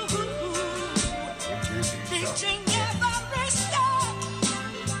 Teaching every step.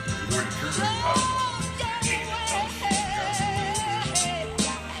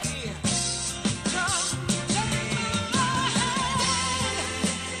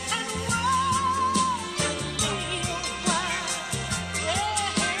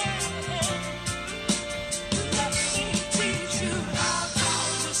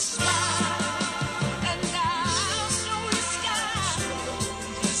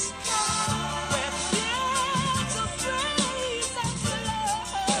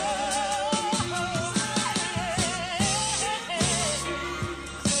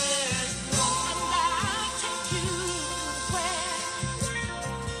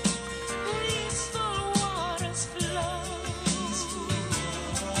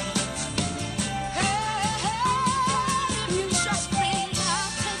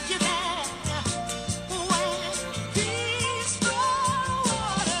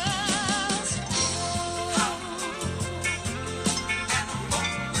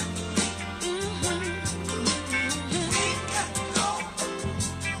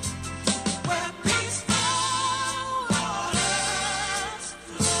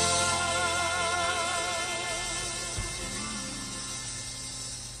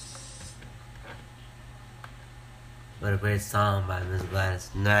 What a great song by Miss Gladys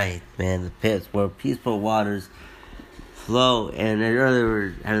Knight, man. The Pits, where peaceful waters flow. And earlier we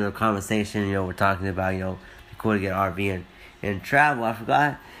were having a conversation, we're talking about, it'd be cool to get RV and travel. I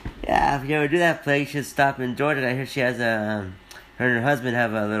forgot. Yeah, if you ever do that place, you should stop in Georgia. I hear she has her and her husband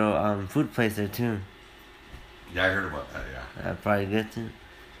have a little food place there too. Yeah, I heard about that, yeah. Probably good too.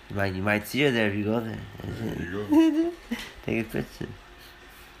 You might see her there if you go there. There you go. Take a picture.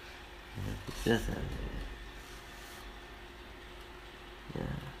 Just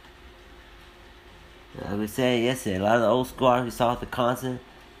like we said yesterday, a lot of the old school artists we saw at the concert,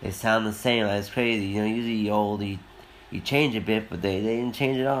 they sound the same. Like, it's crazy. Usually you old, you change a bit, but they didn't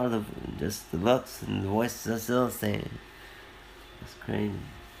change it all. Just the looks and the voices are still the same. It's crazy.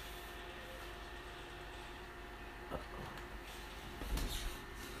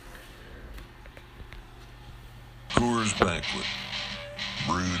 Coors Banquet,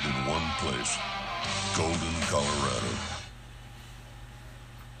 brewed in one place, Golden, Colorado.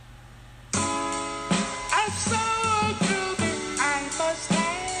 I saw you, I must have.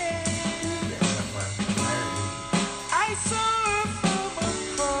 I saw a former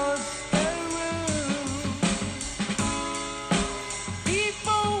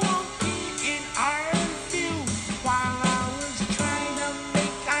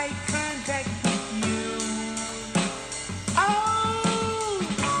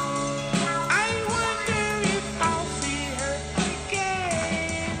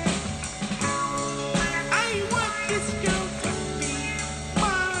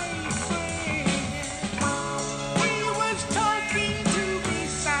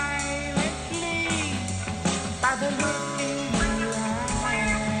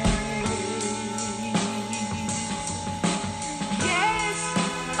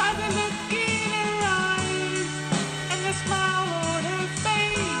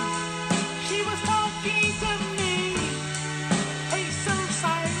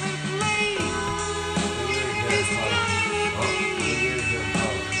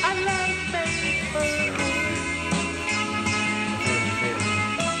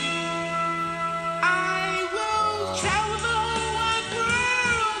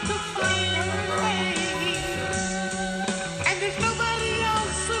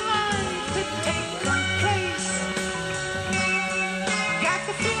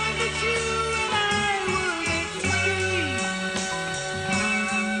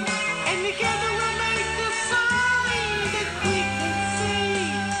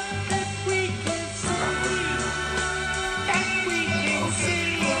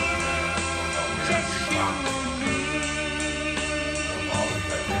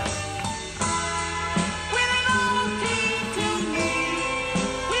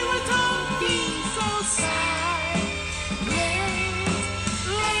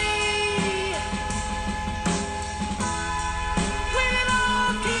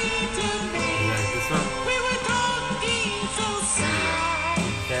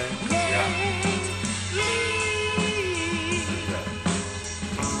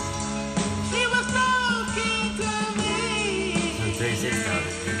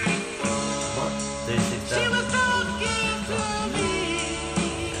 36,000. What? 36,000. I'm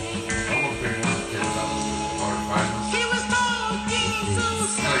gonna pay more than 10,000 or 500.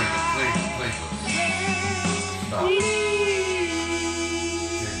 Please. Stop. 10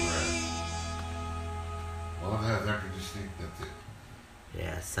 grand. Well, it has air conditioning, that's it.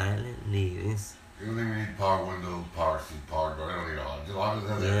 Yeah, silent leaves. You don't even need power window, power seat, power door. I don't need all. Just all it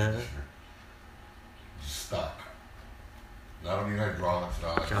has air Yeah. conditioner. Just stock. I don't need hydraulics. I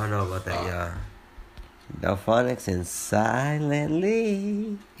don't know about that, y'all. Delphonics and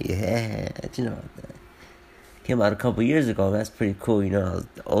Silently. Yeah, you know about that. Came out a couple years ago. That's pretty cool, you know.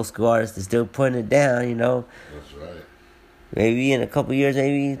 The old school artists are still putting it down, you know. That's right. Maybe in a couple years,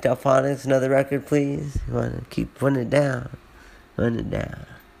 maybe Delphonics, another record, please. You want to keep putting it down. Putting it down.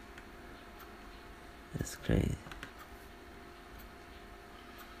 That's crazy.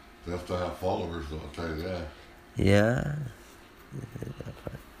 They have to have followers, though, I'll tell you that. Yeah.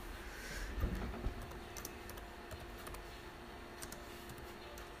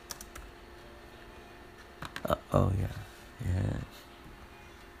 Oh, yeah. Yeah.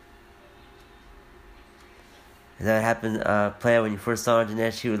 Is that what happened, player, when you first saw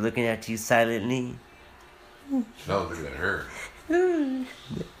Jeanette, she was looking at you silently? So I was looking at her. I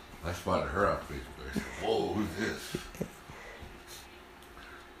spotted her on Facebook. I said, whoa, who's this?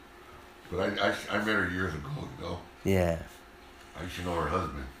 But I met her years ago, you know. Yeah. I used to know her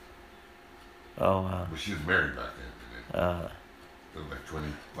husband. Oh, wow. But she was married back then. That was like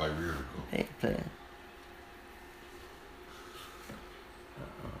 25 years ago. Hey, player.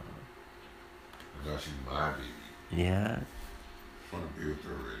 And now she's my baby. Yeah. I want to be with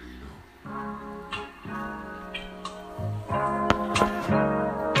her already, you know.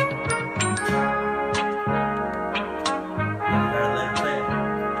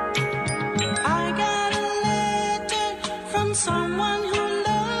 I got a letter from someone who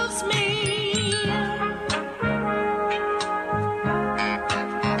loves me.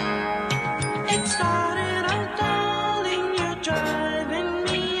 It started out, darling, you're driving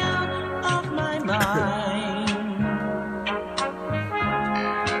me out of my mind.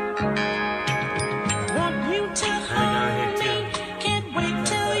 Want you to hold me, can't wait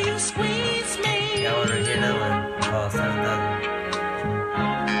till you squeeze me. Yeah, I want to hear another one. Oh, 7,000.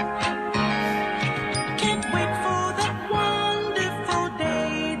 Can't wait for that wonderful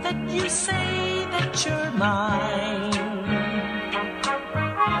day that you say that you're mine.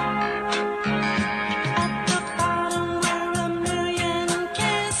 At the bottom where a million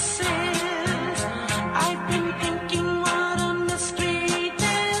kisses, I've been thinking what a mystery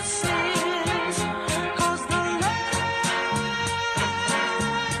this is. 'Cause the letter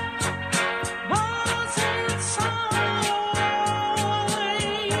wasn't signed.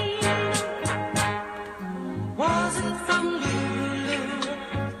 Was it from Lulu?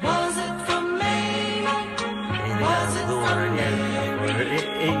 Was it from Mamie? Was it from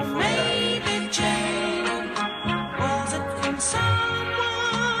maybe Jane? Was it from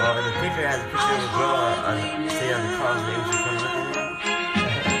someone? Well, in the picture, it has a picture of a girl sitting on the car. Maybe she's from looking at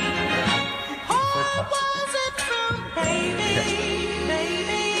Or was it from baby?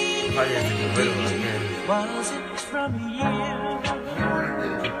 Probably has to get rid of her again. Was it from you? I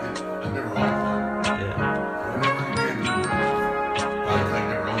never liked her. Yeah. I never did. I never owned her. Yeah. If I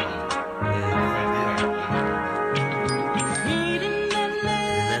did, I would never. Reading the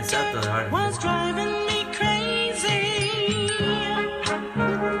That's letter not the hardest. was driving me crazy.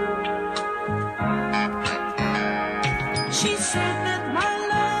 She said that my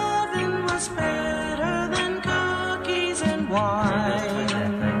loving was better than cookies and wine.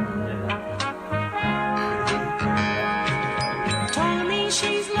 Told me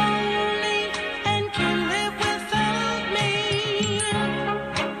she's lonely and can live without me.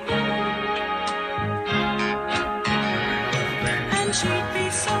 And she'd be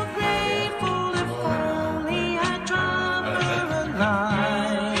so grateful if only I drop her a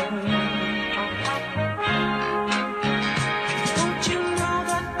line. Don't you know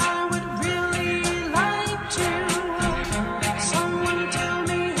that I would really like to? Someone tell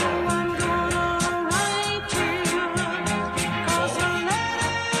me who I'm gonna write to. 'Cause a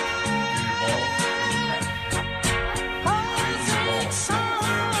letter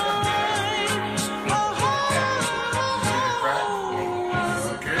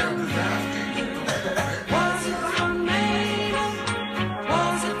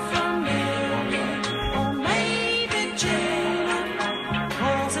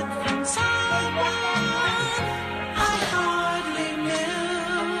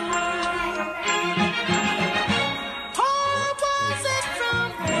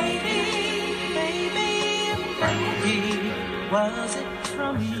Was it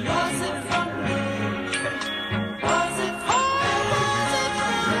from you? Was it from me? Was it from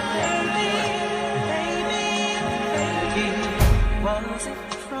baby? Was it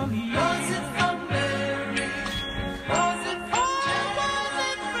from you? Was it from Mary? Was it from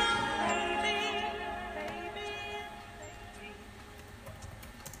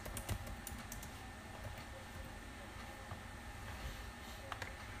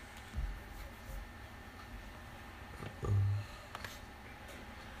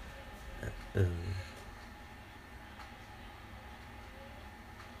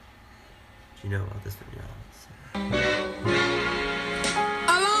Do you know about this one, y'all?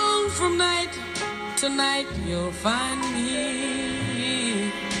 Alone from night to night, you'll find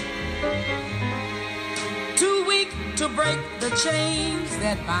me too weak to break the chains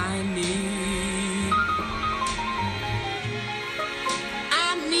that bind me.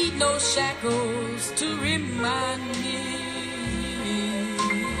 I need no shackles to remind me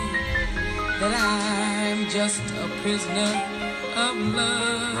that I'm just a prisoner of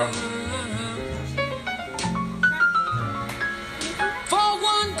love. For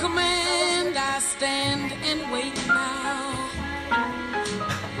one command I stand and wait now,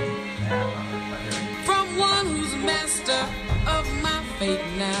 from one who's master of my fate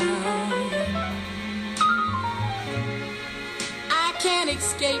now. I can't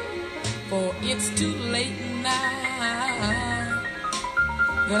escape, for it's too late now,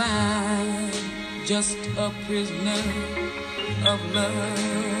 that I'm just a prisoner of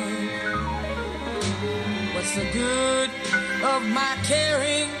love. What's the good of my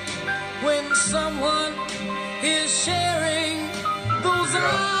caring when someone is sharing those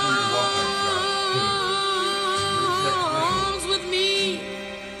arms with me?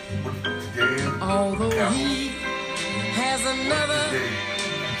 Although he has another,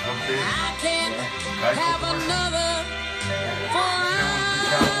 I can't have another, for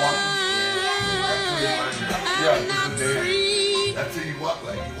I'm not free. That's what you want,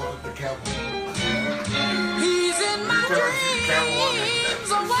 like you wanted the cowboy. He's in my dreams,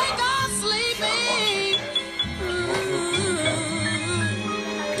 awake or sleeping.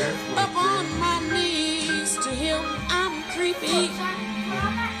 Up on my knees to him I'm creepy.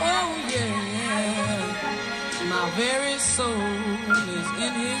 Oh yeah, my very soul is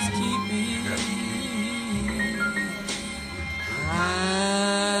in his keeping.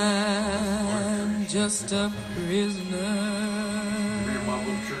 I'm just a prisoner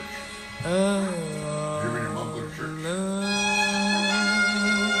of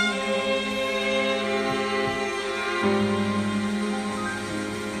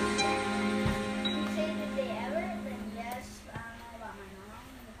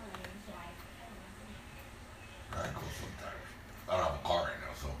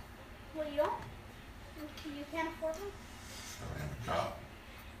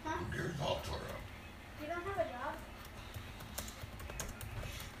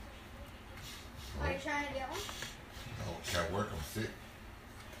trying to get one? No, can't work. I'm sick.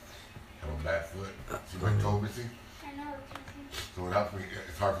 I have a bad foot. See my toe missing? I know. So it helps me.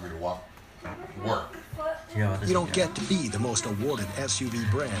 It's hard for me to walk. Work. You don't get to be the most awarded SUV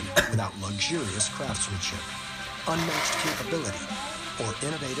brand without luxurious craftsmanship, unmatched capability, or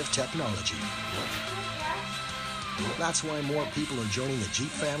innovative technology. That's why more people are joining the Jeep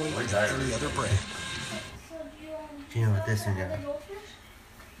family than any other brand. Do you know what this one is?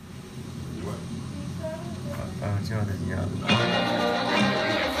 Oh, do you know what this is?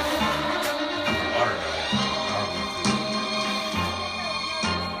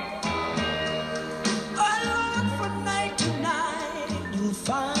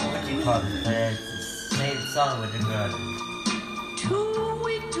 It's the same song with the girl. Too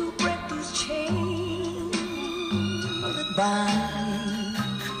weak to break these chains that bind.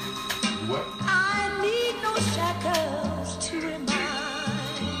 What? I need no shackles to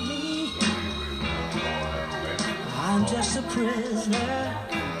remind me I'm just a prisoner.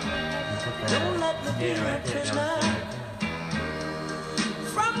 Don't let me be a prisoner.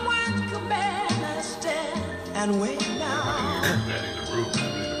 From one command I stand and wait now.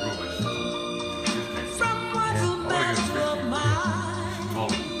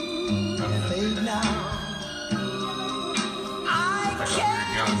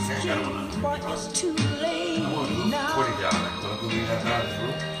 But it's too late now.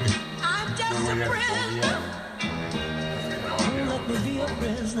 I'm just a prisoner. Let me be a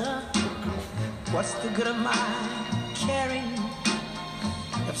prisoner. What's the good of my caring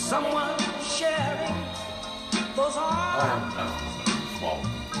if someone's sharing those arms?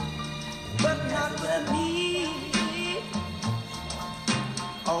 But not with me.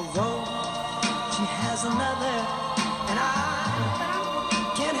 Although she has another, and I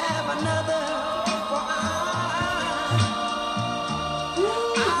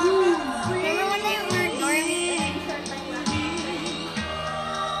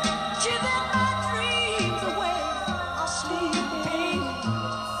Giving my dreams away, I'm sleeping.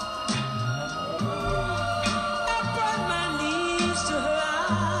 I brought my knees to her,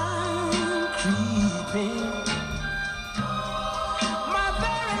 I'm creeping. My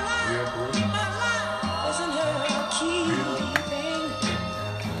very life, my life is in her keeping.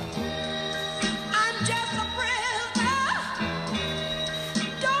 I'm just a prisoner.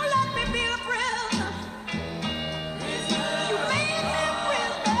 Don't let me be a prisoner. You made me a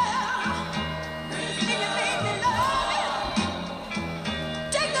prisoner, and you made me love you.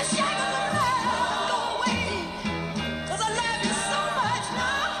 Take the shackles of love and go away, 'cause I love you so much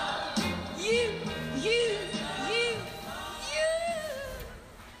now. You.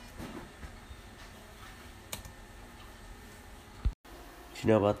 You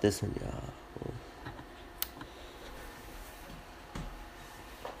know about this one, y'all?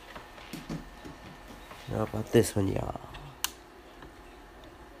 You know about this one, y'all?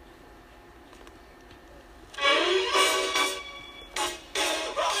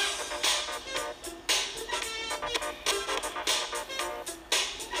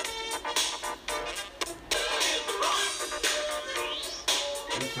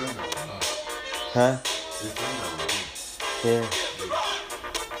 Huh? Yeah.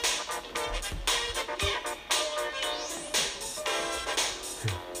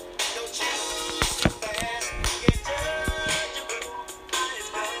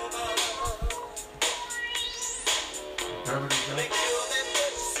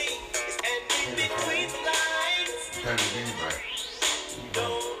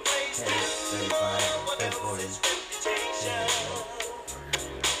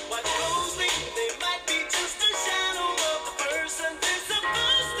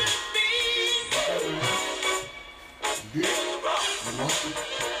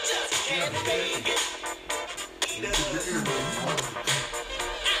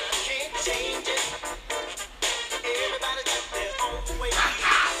 Everybody got their own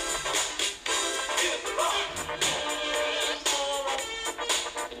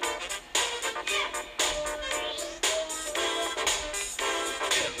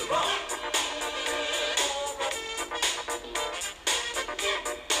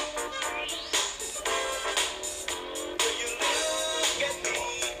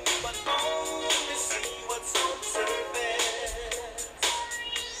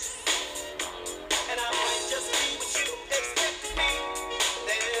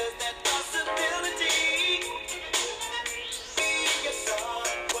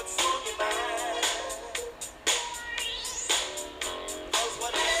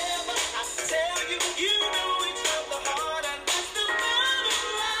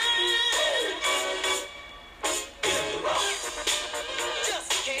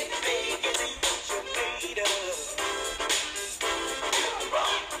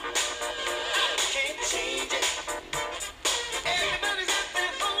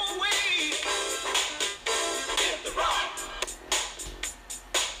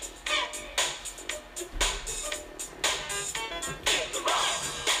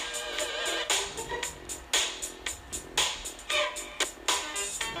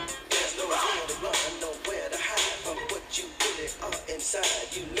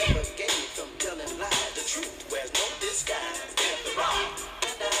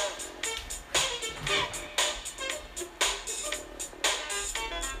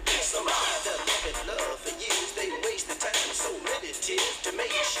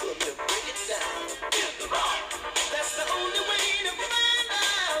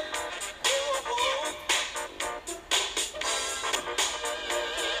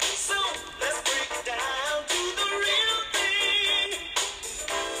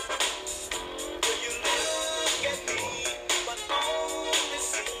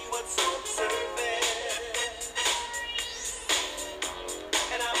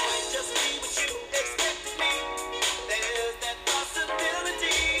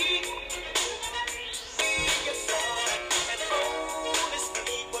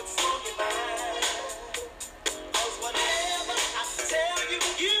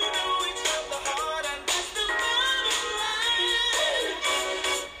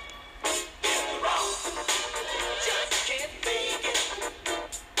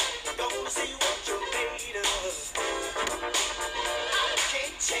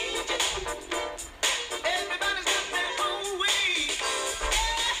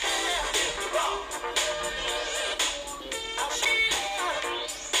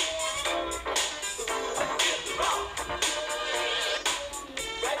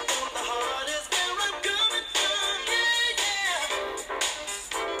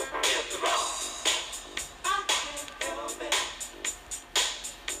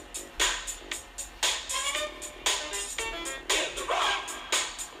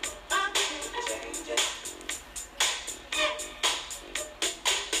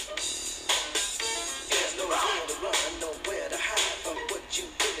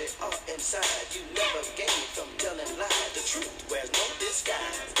side. You never gain from telling lies. The truth wears no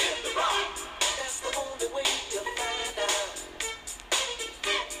disguise. In the rock, that's the only way to find out.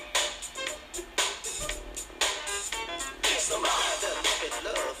 Some are that love it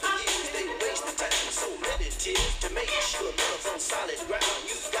love for years. They waste the time, so many tears. To make sure love's on solid ground,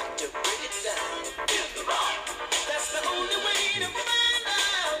 you've got to break it down. In the rock, that's the only way to find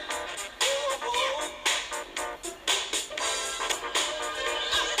out. Oh, oh.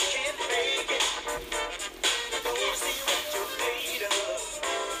 I can't fake it.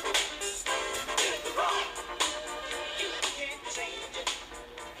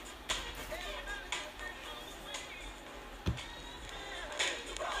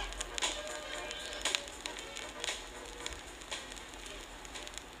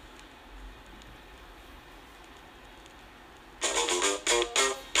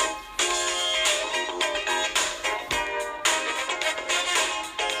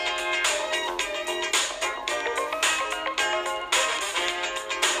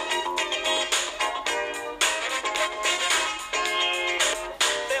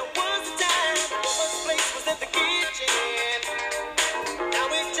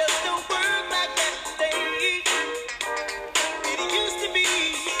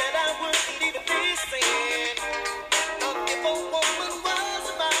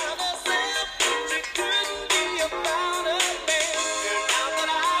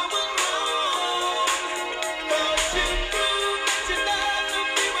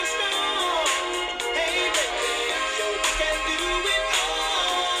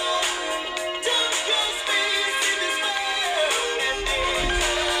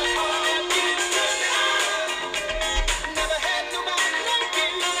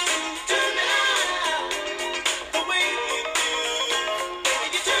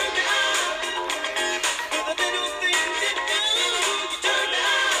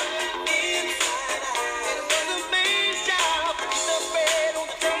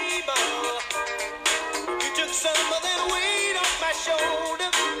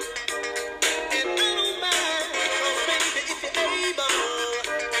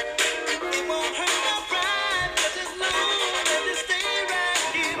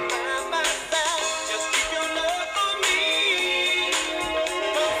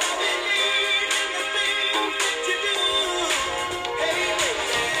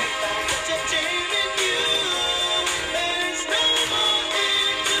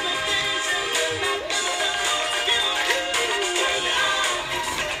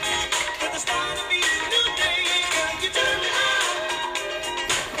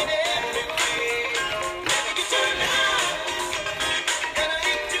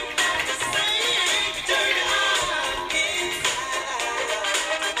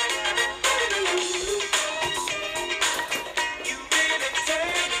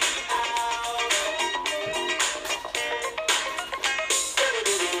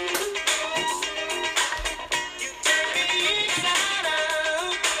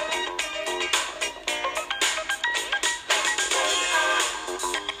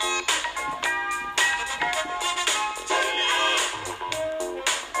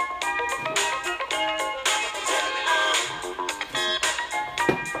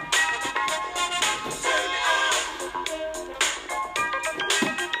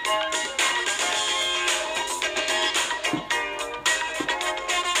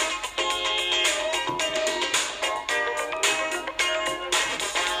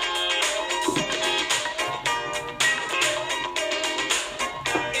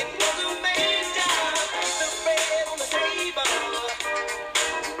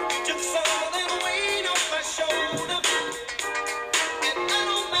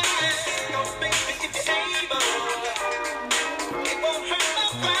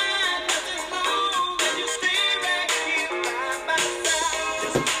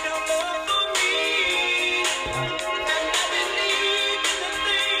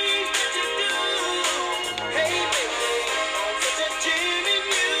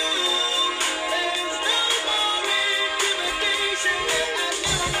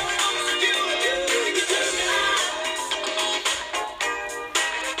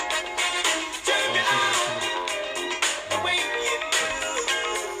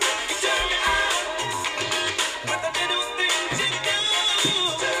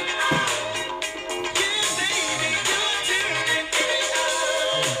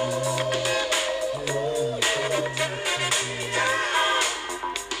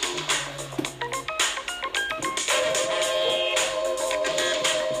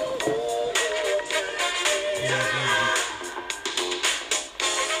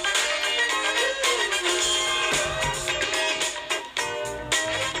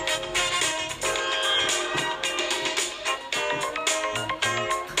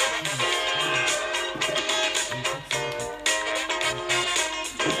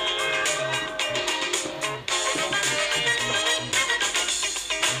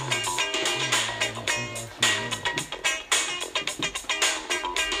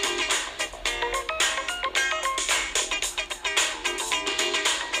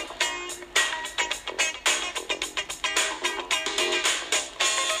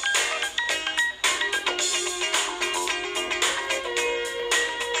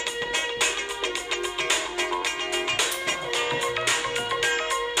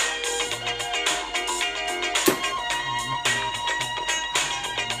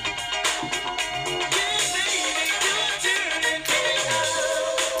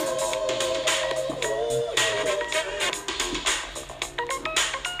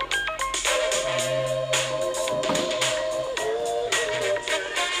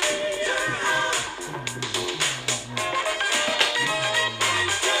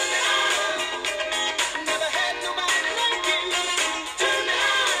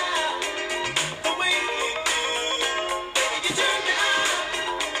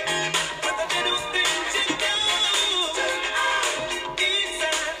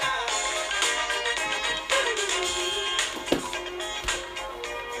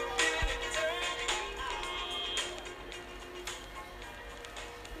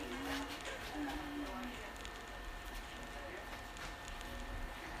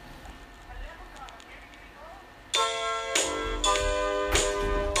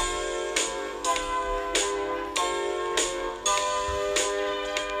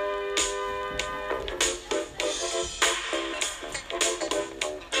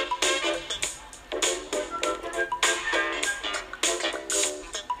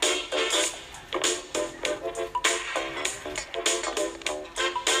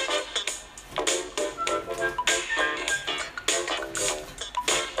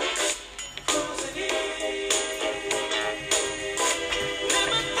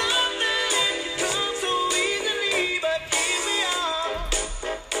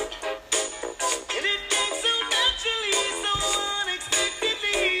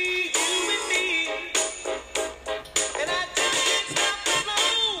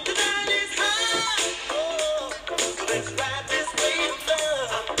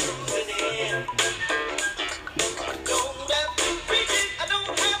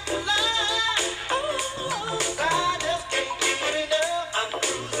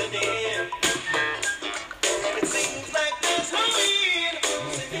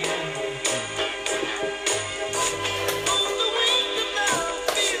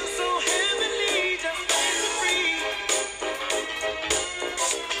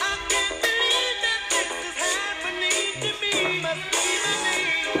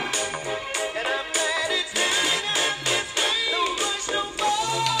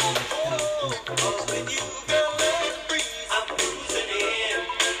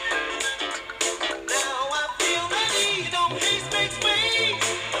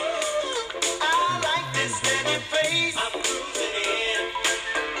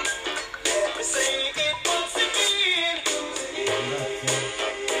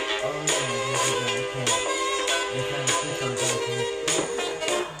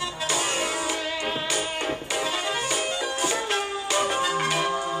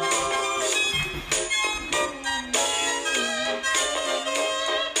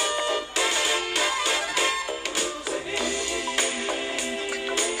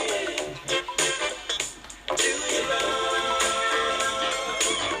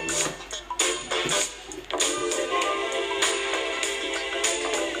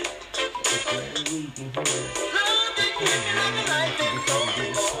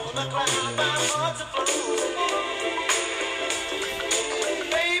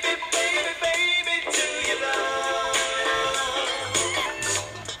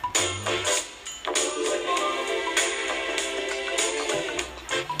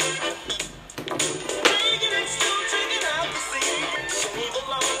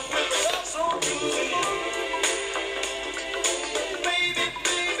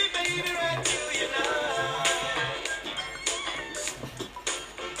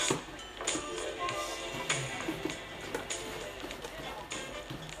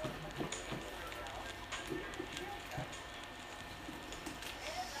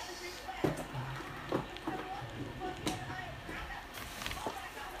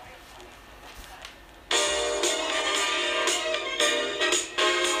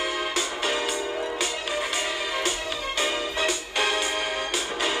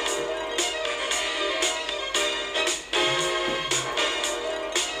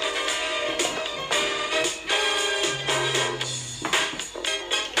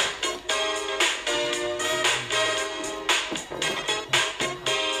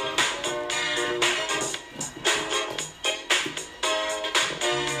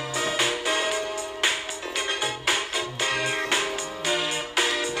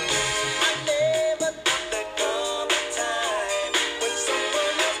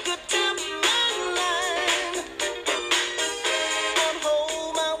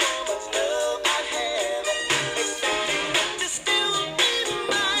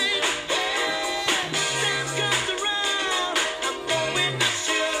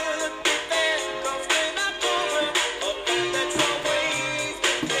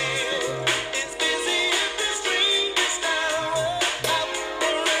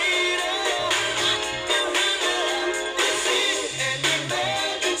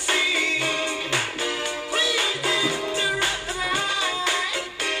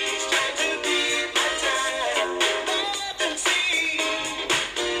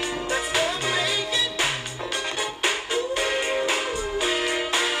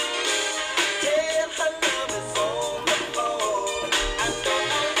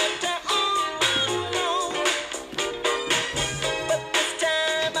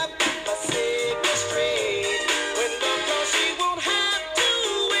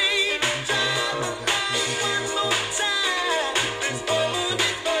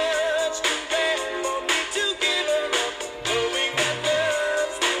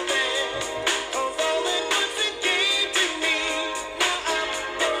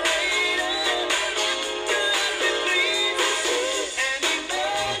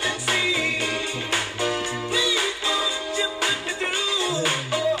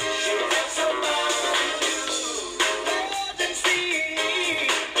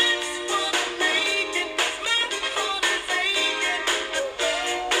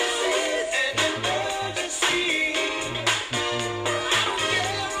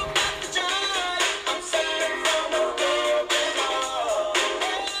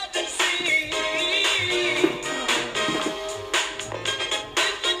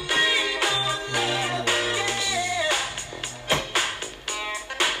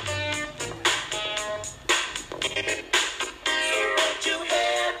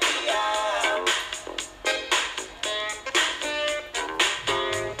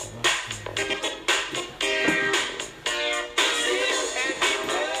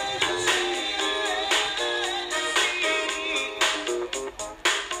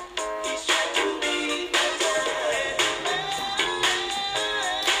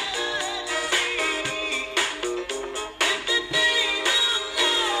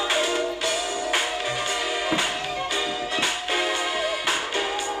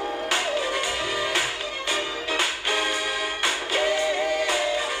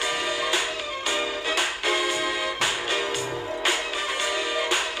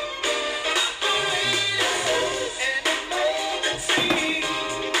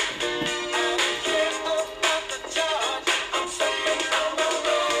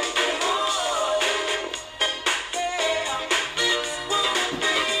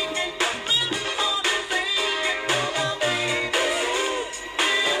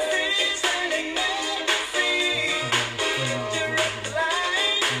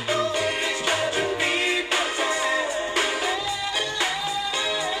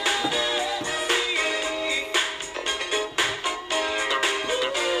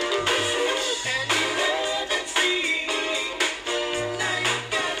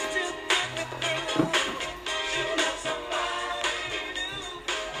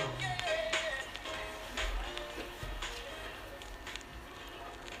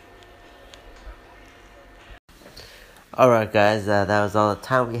 Alright, guys, that was all the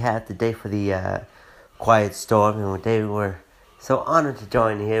time we had today for the Quiet Storm. And today we were so honored to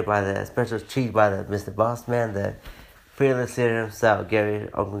join here by the special treat by the Mr. Boss Man, the fearless leader himself,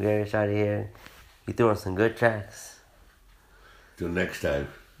 Uncle Gary Shotty here. He threw us some good tracks. Till next time.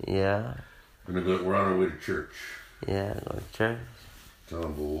 Yeah. We're on our way to church. Yeah, go to church. Tell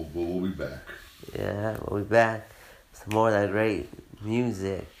them we'll be back. Yeah, we'll be back. Some more of that great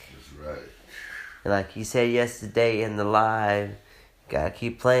music. That's right. And like he said yesterday in the live, gotta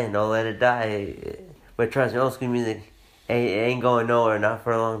keep playing, don't let it die. But trust me, old school music ain't going nowhere, not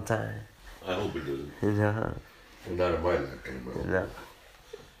for a long time. I hope it doesn't. No. Well, not in my lifetime, bro. No.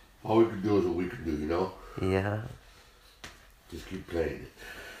 All we can do is what we can do, you know? Yeah. Just keep playing it.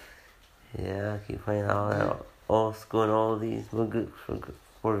 Yeah, keep playing all that old school and all these for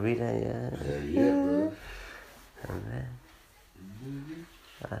Vita, yeah. Yeah, bro. Oh, man.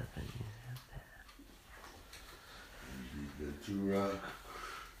 To rock.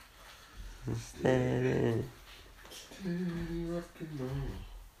 Steady. Rock and roll.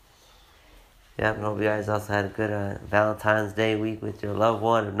 Yeah, I hope you guys also had a good Valentine's Day week with your loved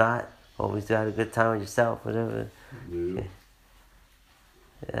one. If not, hope you still had a good time with yourself, whatever. Yeah.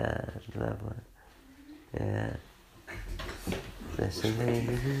 Yeah, loved one. Yeah.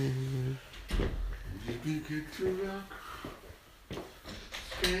 Listen,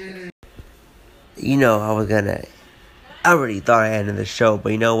 you know, I already thought I ended the show,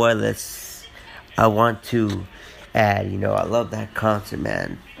 but you know what? I want to add, I love that concert,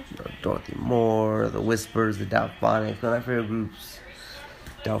 man. Dorothy Moore, the Whispers, the Delphonics, one of my favorite groups.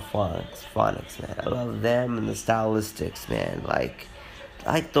 Phonics, man. I love them and the Stylistics, man. Like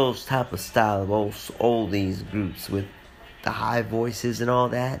those type of style of oldies groups with the high voices and all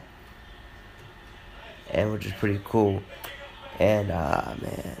that. And which is pretty cool. And,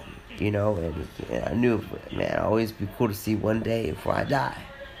 man, and I knew, man, I'd always be cool to see one day before I die.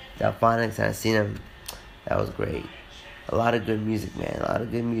 Delphonics, and I seen them. That was great. A lot of good music, man. A lot of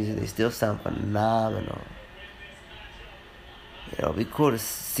good music. They still sound phenomenal. It'd be cool to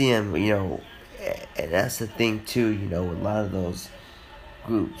see them, and that's the thing, too, with a lot of those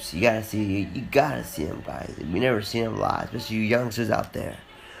groups. You gotta see them, guys. We never see them live, especially you youngsters out there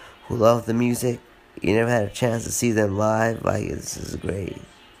who love the music. You never had a chance to see them live. Like, this is great.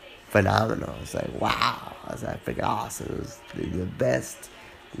 Phenomenal. It's like, wow. That's like freaking awesome. It was the best,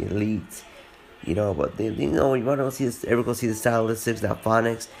 the elite. But when you ever go see the Stylistics, the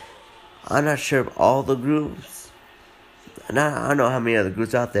Phonics, I'm not sure of all the groups. I don't know how many other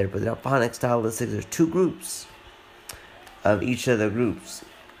groups out there, but the Phonics, Stylistics, there's 2 groups of each of the groups.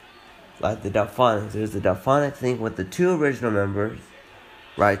 Like the Delphonics. There's the Delphonics thing with the 2 original members.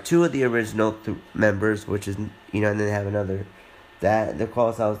 Right, 2 of the original members, which is, and then they have another, that, they're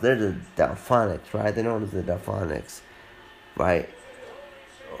called themselves, they're the Delphonics, right? They're known as the Delphonics, right?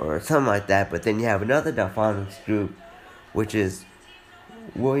 Or something like that. But then you have another Delphonics group, which is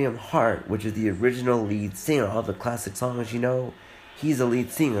William Hart, which is the original lead singer. All the classic songs, he's the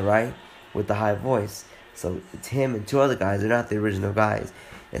lead singer, right? With the high voice. So it's him and 2 other guys. They're not the original guys.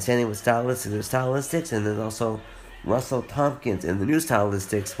 And same thing with Stylistics. There's Stylistics, and there's also Russell Tompkins in the new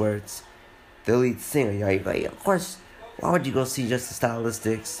Stylistics, where it's the lead singer. Right? Like, of course, why would you go see just the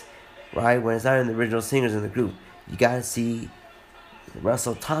Stylistics, right? When it's not even the original singers in the group. You gotta see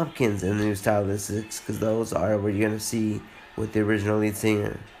Russell Tompkins in the new Stylistics, because those are what you're gonna see with the original lead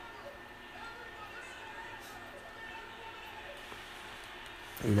singer.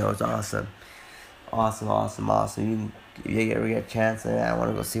 It's awesome. Awesome. If you ever get a chance, and I want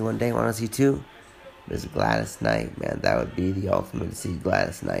to go see one day, want to see 2. There's Gladys Knight, man. That would be the ultimate to see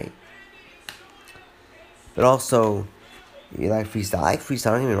Gladys Knight. But also, you like freestyle. I like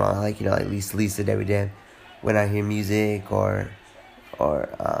freestyle, don't get me wrong. I like, like Lisa every day when I hear music or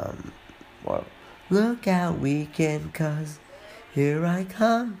look out weekend, cause here I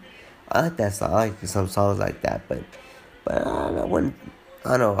come. I like that song. I like some songs like that, but I wouldn't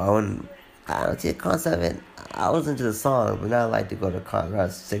see the concept of it. I was into the song, but now I like to go to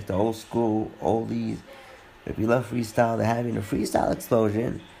concerts, take the old school, oldies. If you love freestyle, they're having a freestyle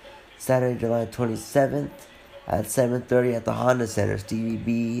explosion Saturday, July 27th at 7:30 at the Honda Center. Stevie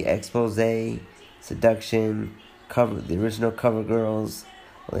B, Expose, Seduction, the original Cover Girls,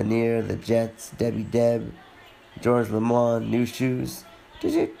 Lanier, The Jets, Debbie Deb, George Lamont, New Shoes,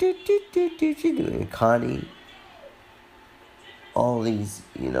 and Connie. All these,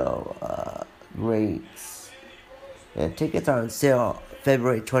 greats. And tickets are on sale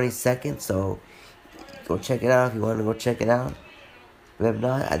February 22nd, so go check it out if you want to go check it out. But if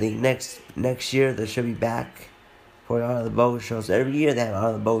not, I think next year they should be back for Out of the Bow show. So every year they have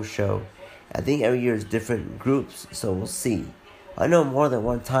Out of the Bow show I think every year is different groups, so we'll see. I know more than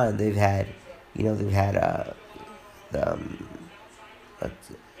one time they've had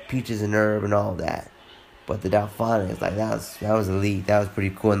Peaches and Herb and all that. But the Delphonics, like that was elite. That was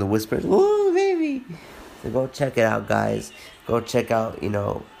pretty cool. And the Whispers, woo, baby. So go check it out, guys. Go check out,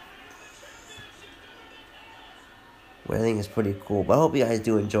 where I think is pretty cool. But I hope you guys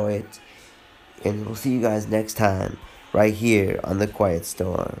do enjoy it. And we'll see you guys next time, right here on The Quiet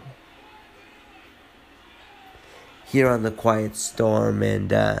Storm. Here on The Quiet Storm, and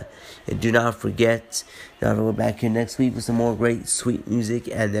do not forget, I'll go back here next week with some more great, sweet music,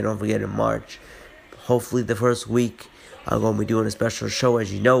 and then don't forget in March, hopefully the first week, I'm going to be doing a special show,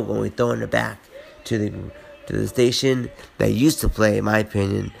 as you know, we're going to be throwing it back to the station that used to play, in my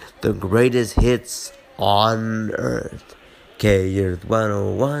opinion, the greatest hits on Earth. K-Earth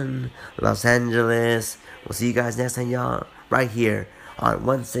 101, Los Angeles. We'll see you guys next time, y'all, right here on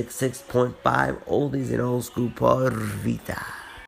 166.5 Oldies and Old School Por Vita.